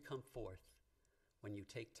only come forth when you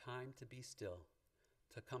take time to be still,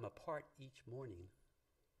 to come apart each morning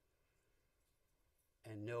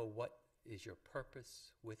and know what is your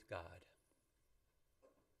purpose with God.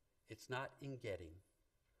 It's not in getting.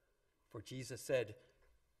 For Jesus said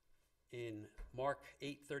in Mark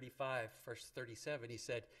 8:35, verse 37, he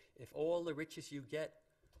said, if all the riches you get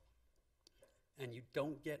and you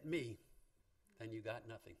don't get me, then you got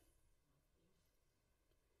nothing.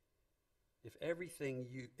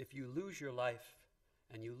 If you lose your life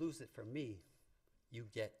and you lose it for me, you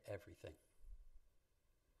get everything.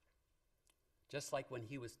 Just like when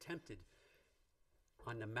he was tempted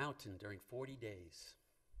on the mountain during 40 days,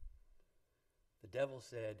 the devil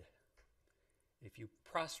said, if you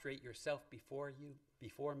prostrate yourself before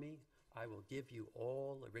me, I will give you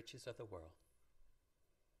all the riches of the world.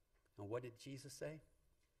 And what did Jesus say?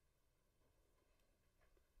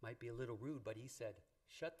 Might be a little rude, but he said,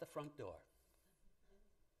 shut the front door.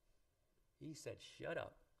 He said, shut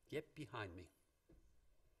up, get behind me.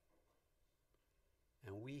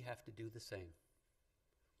 And we have to do the same.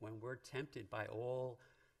 When we're tempted by all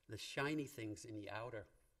the shiny things in the outer,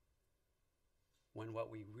 when what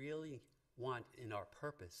we really want in our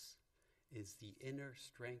purpose is the inner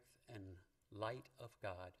strength and light of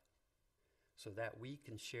God, so that we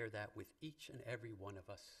can share that with each and every one of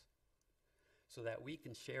us, so that we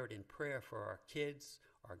can share it in prayer for our kids,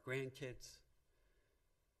 our grandkids,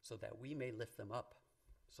 so that we may lift them up,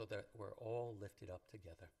 so that we're all lifted up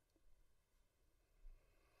together.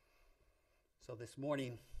 So this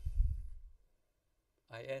morning,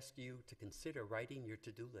 I ask you to consider writing your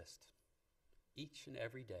to-do list each and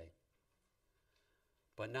every day,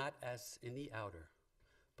 but not as in the outer,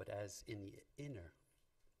 but as in the inner,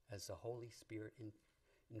 as the Holy Spirit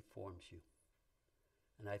informs you.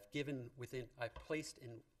 And I've placed in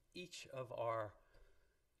each of our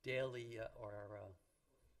daily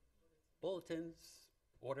bulletins,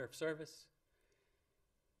 order of service,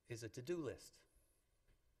 is a to-do list.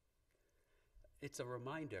 It's a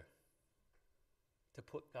reminder to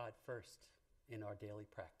put God first in our daily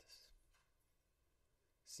practice.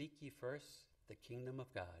 Seek ye first the kingdom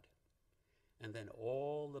of God, and then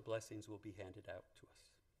all the blessings will be handed out to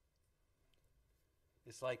us.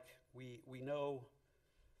 It's like we know,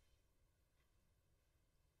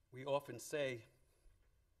 we often say,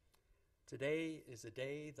 today is the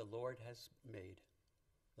day the Lord has made.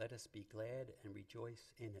 Let us be glad and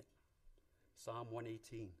rejoice in it. Psalm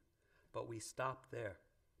 118. But we stop there.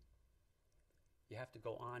 You have to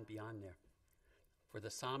go on beyond there. For the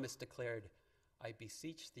psalmist declared, I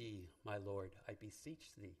beseech thee, my Lord, I beseech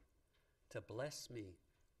thee to bless me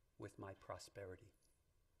with my prosperity.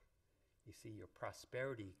 You see, your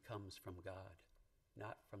prosperity comes from God,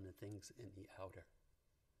 not from the things in the outer.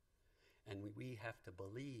 And we have to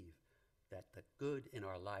believe that the good in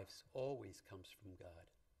our lives always comes from God.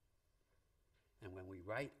 And when we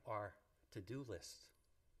write our to-do list,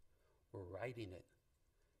 we're writing it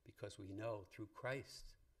because we know through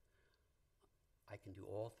Christ I can do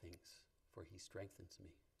all things, for he strengthens me.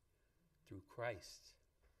 Through Christ,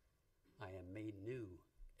 I am made new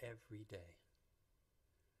every day.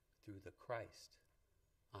 Through the Christ,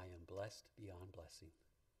 I am blessed beyond blessing.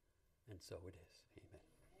 And so it is.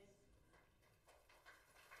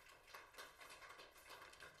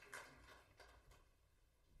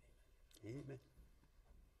 Amen. Amen.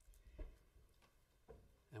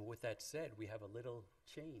 And with that said, we have a little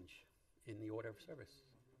change in the order of service.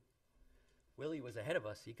 Willie was ahead of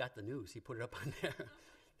us. He got the news. He put it up on there.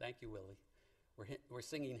 Thank you, Willie. We're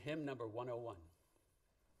singing hymn number 101.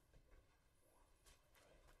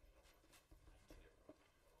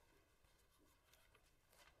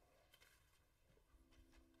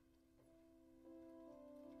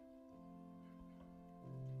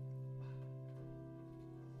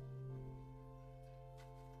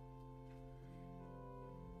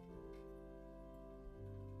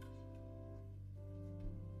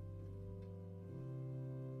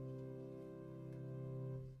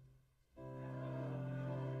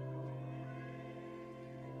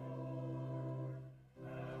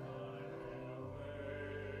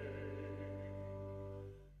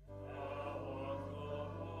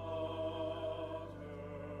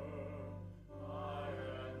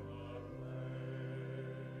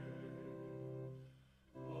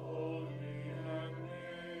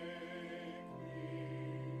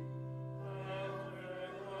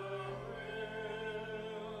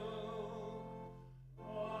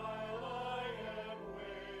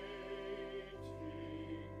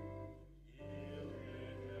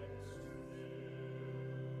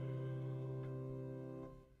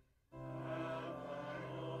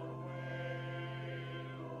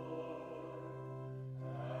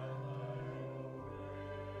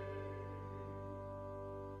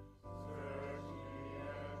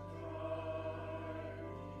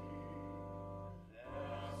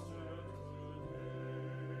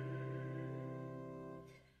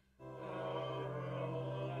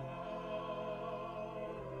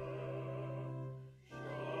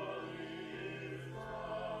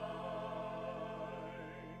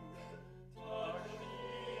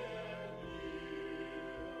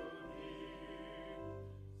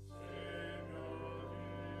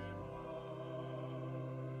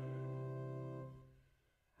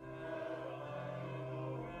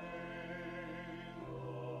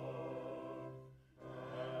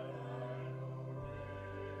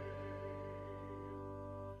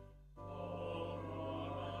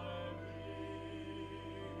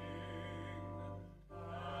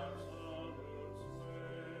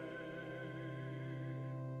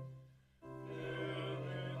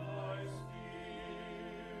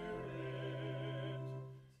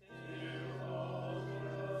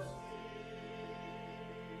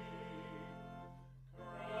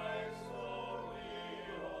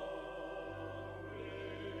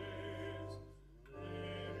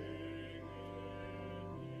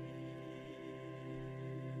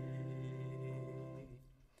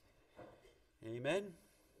 Amen.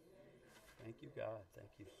 Thank you, God. Thank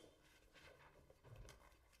you.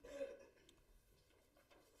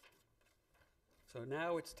 So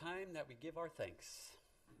now it's time that we give our thanks.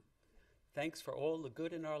 Thanks for all the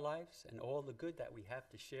good in our lives and all the good that we have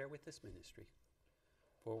to share with this ministry.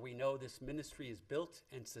 For we know this ministry is built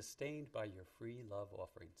and sustained by your free love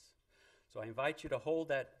offerings. So I invite you to hold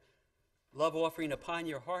that love offering upon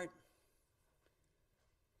your heart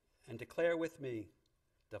and declare with me,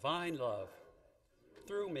 divine love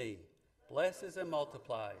through me blesses and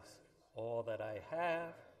multiplies all that I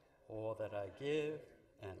have, all that I give,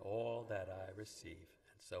 and all that I receive.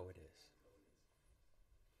 And so it is.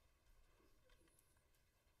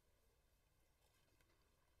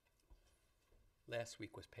 Last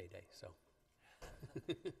week was payday, so.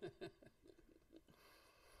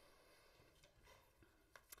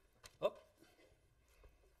 Oh,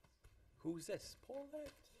 who's this?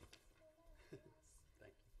 Paulette? Thank you. You're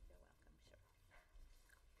welcome,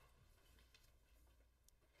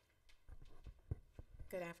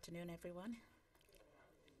 sure. Good afternoon, everyone.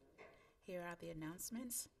 Here are the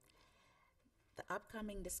announcements. The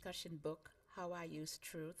upcoming discussion book, How I Use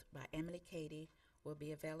Truth by Emily Cady, will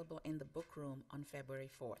be available in the book room on February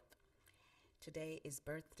 4th. Today is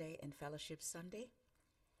Birthday and Fellowship Sunday.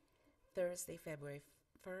 Thursday, February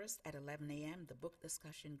 1st at 11 a.m., the book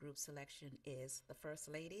discussion group selection is The First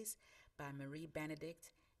Ladies by Marie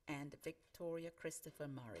Benedict and Victoria Christopher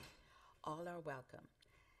Murray. All are welcome.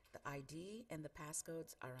 The ID and the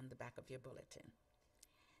passcodes are on the back of your bulletin.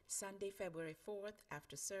 Sunday, February 4th,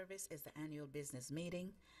 after service, is the annual business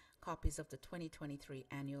meeting. Copies of the 2023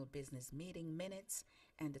 annual business meeting minutes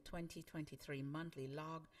and the 2023 monthly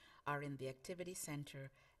log are in the Activity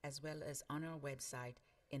Center as well as on our website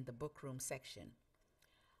in the book room section.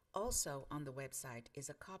 Also on the website is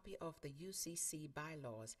a copy of the UCC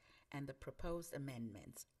bylaws and the proposed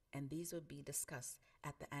amendments, and these will be discussed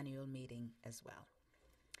at the annual meeting as well.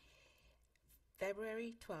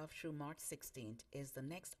 February 12th through March 16th is the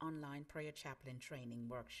next online prayer chaplain training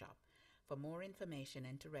workshop. For more information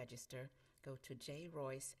and to register, go to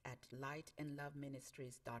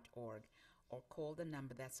jroyce@lightandloveministries.org or call the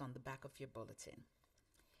number that's on the back of your bulletin.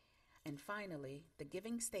 And finally, the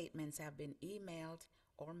giving statements have been emailed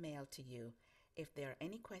or mailed to you. If there are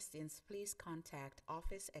any questions, please contact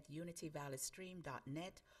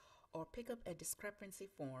office@unityvalleystream.net or pick up a discrepancy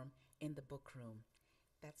form in the book room.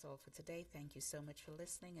 That's all for today. Thank you so much for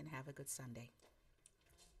listening and have a good Sunday.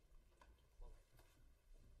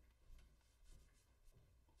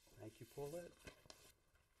 Thank you, Paulette.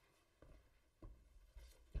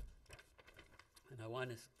 And I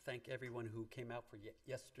want to thank everyone who came out for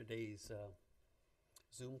yesterday's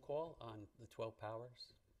Zoom call on the 12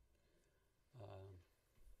 powers.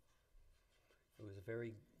 It was a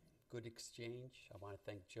very good exchange. I want to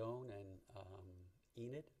thank Joan and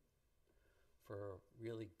Enid for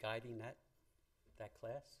really guiding that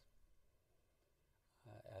class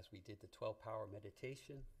as we did the 12-power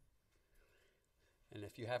meditation. And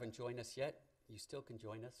if you haven't joined us yet, you still can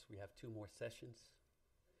join us. We have 2 more sessions.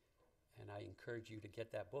 And I encourage you to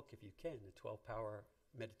get that book if you can, the 12-Power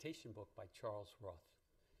Meditation book by Charles Roth.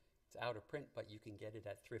 It's out of print, but you can get it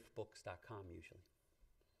at thriftbooks.com usually.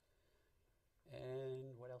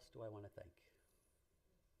 And what else do I want to thank?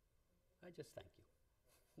 I just thank you.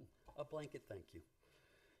 A blanket thank you.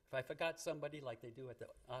 If I forgot somebody like they do at the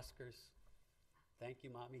Oscars, thank you,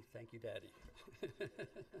 Mommy. Thank you, Daddy.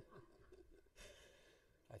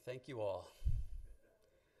 I thank you all.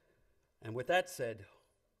 And with that said,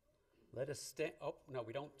 let us stand. Oh, no,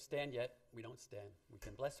 we don't stand yet. We don't stand. We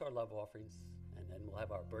can bless our love offerings, and then we'll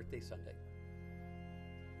have our birthday Sunday.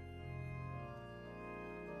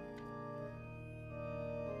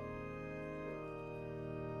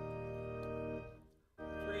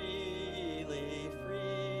 Freely,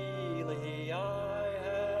 freely I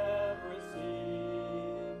have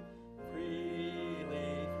received.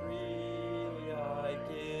 Freely, freely I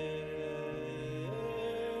give.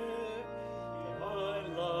 Divine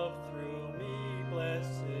love through me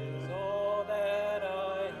blesses all that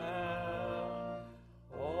I have,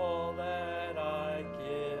 all that I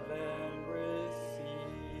give and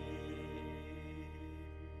receive.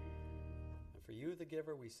 And for you, the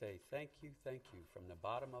giver, we say thank you from the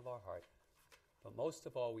bottom of our heart. But most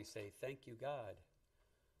of all, we say thank you, God,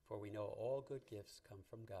 for we know all good gifts come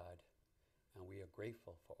from God, and we are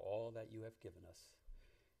grateful for all that you have given us.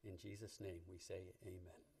 In Jesus' name, we say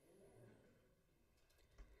amen.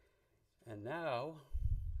 And now,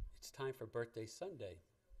 it's time for Birthday Sunday.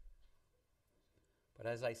 But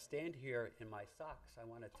as I stand here in my socks, I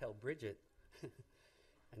want to tell Bridget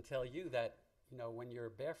and tell you that, when you're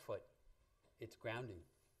barefoot, it's grounding.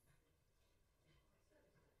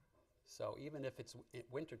 So even if it's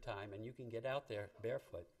wintertime and you can get out there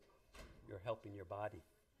barefoot, you're helping your body.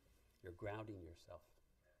 You're grounding yourself.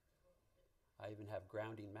 I even have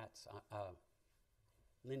grounding mats,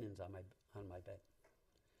 linens on my bed.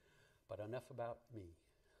 But enough about me.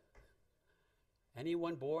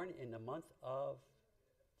 Anyone born in the month of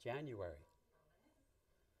January?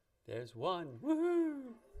 There's one.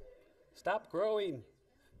 Woohoo! Stop growing.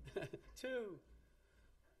 2.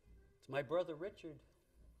 It's my brother Richard.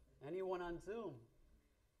 Anyone on Zoom?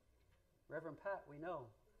 Reverend Pat, we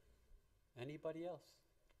know. Anybody else?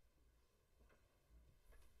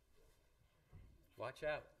 Watch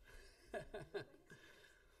out.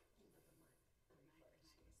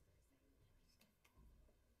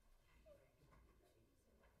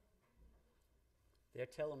 Their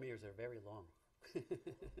telomeres are very long.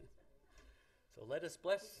 So let us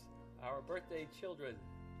bless our birthday children.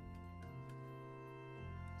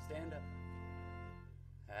 Stand up.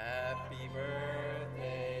 Happy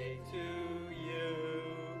birthday to you.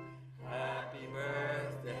 Happy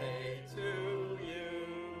birthday to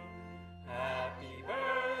you. Happy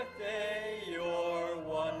birthday, you're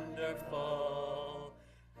wonderful.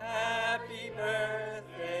 Happy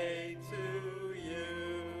birthday to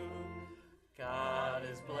you. God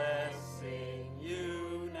is blessing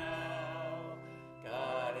you now.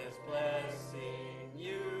 God is blessing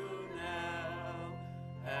you now.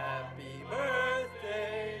 Happy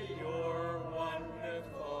birthday, you're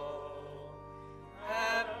wonderful.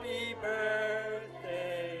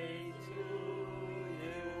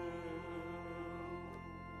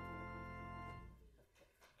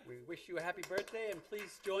 wish you a happy birthday, and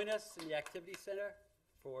please join us in the Activity Center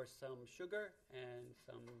for some sugar and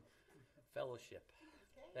some fellowship.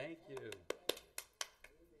 Thank you.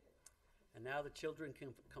 And now the children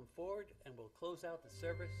can come forward, and we'll close out the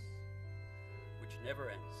service, which never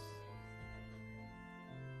ends.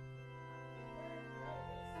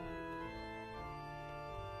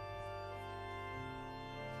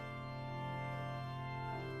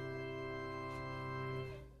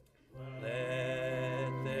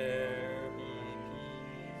 Let there be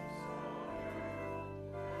peace.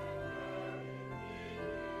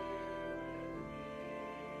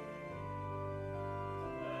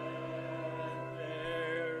 Let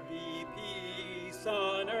there be peace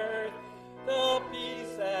on earth, the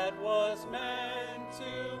peace that was meant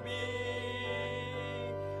to be,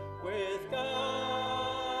 with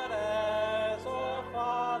God as our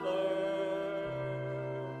Father.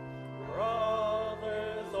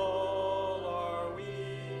 Brothers all are we.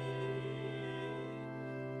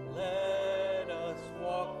 Let us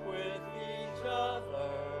walk with each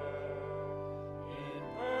other in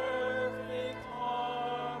perfect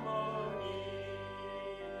harmony.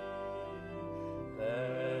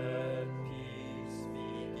 Let peace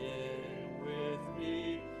begin with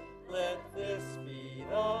me. Let this be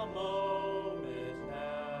the moment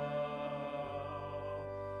now.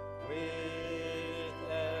 With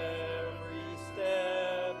every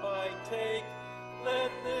step I take,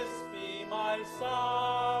 let this be my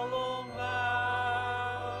solemn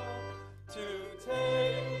vow, to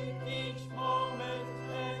take each moment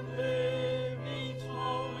and live each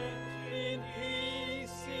moment in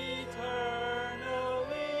peace eternally.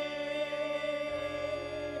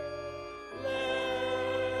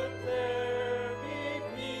 Let there be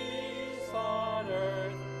peace on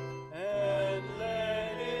earth, and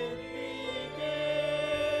let it begin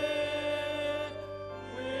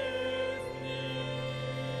with me.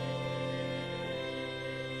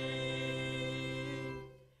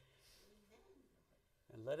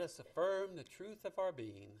 And let us affirm the truth of our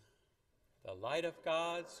being. The light of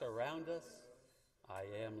God surround us. I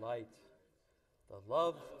am light. The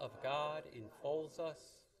love of God enfolds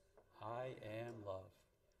us. I am love.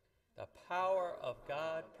 The power of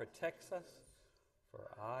God protects us, for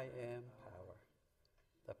I am power.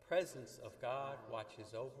 The presence of God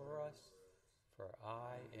watches over us, for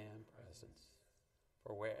I am presence.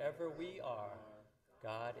 For wherever we are,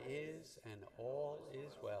 God is, and all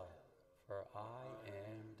is well, for I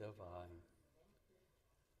am divine.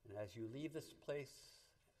 And as you leave this place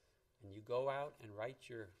and you go out and write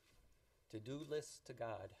your to-do list to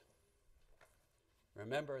God,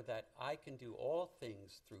 remember that I can do all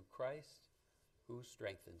things through Christ who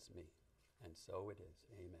strengthens me. And so it is.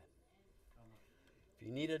 Amen. If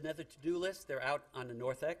you need another to-do list, they're out on the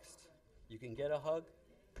North X. You can get a hug,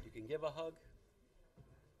 you can give a hug,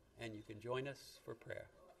 and you can join us for prayer.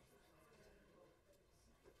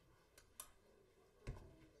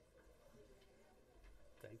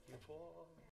 Thank you for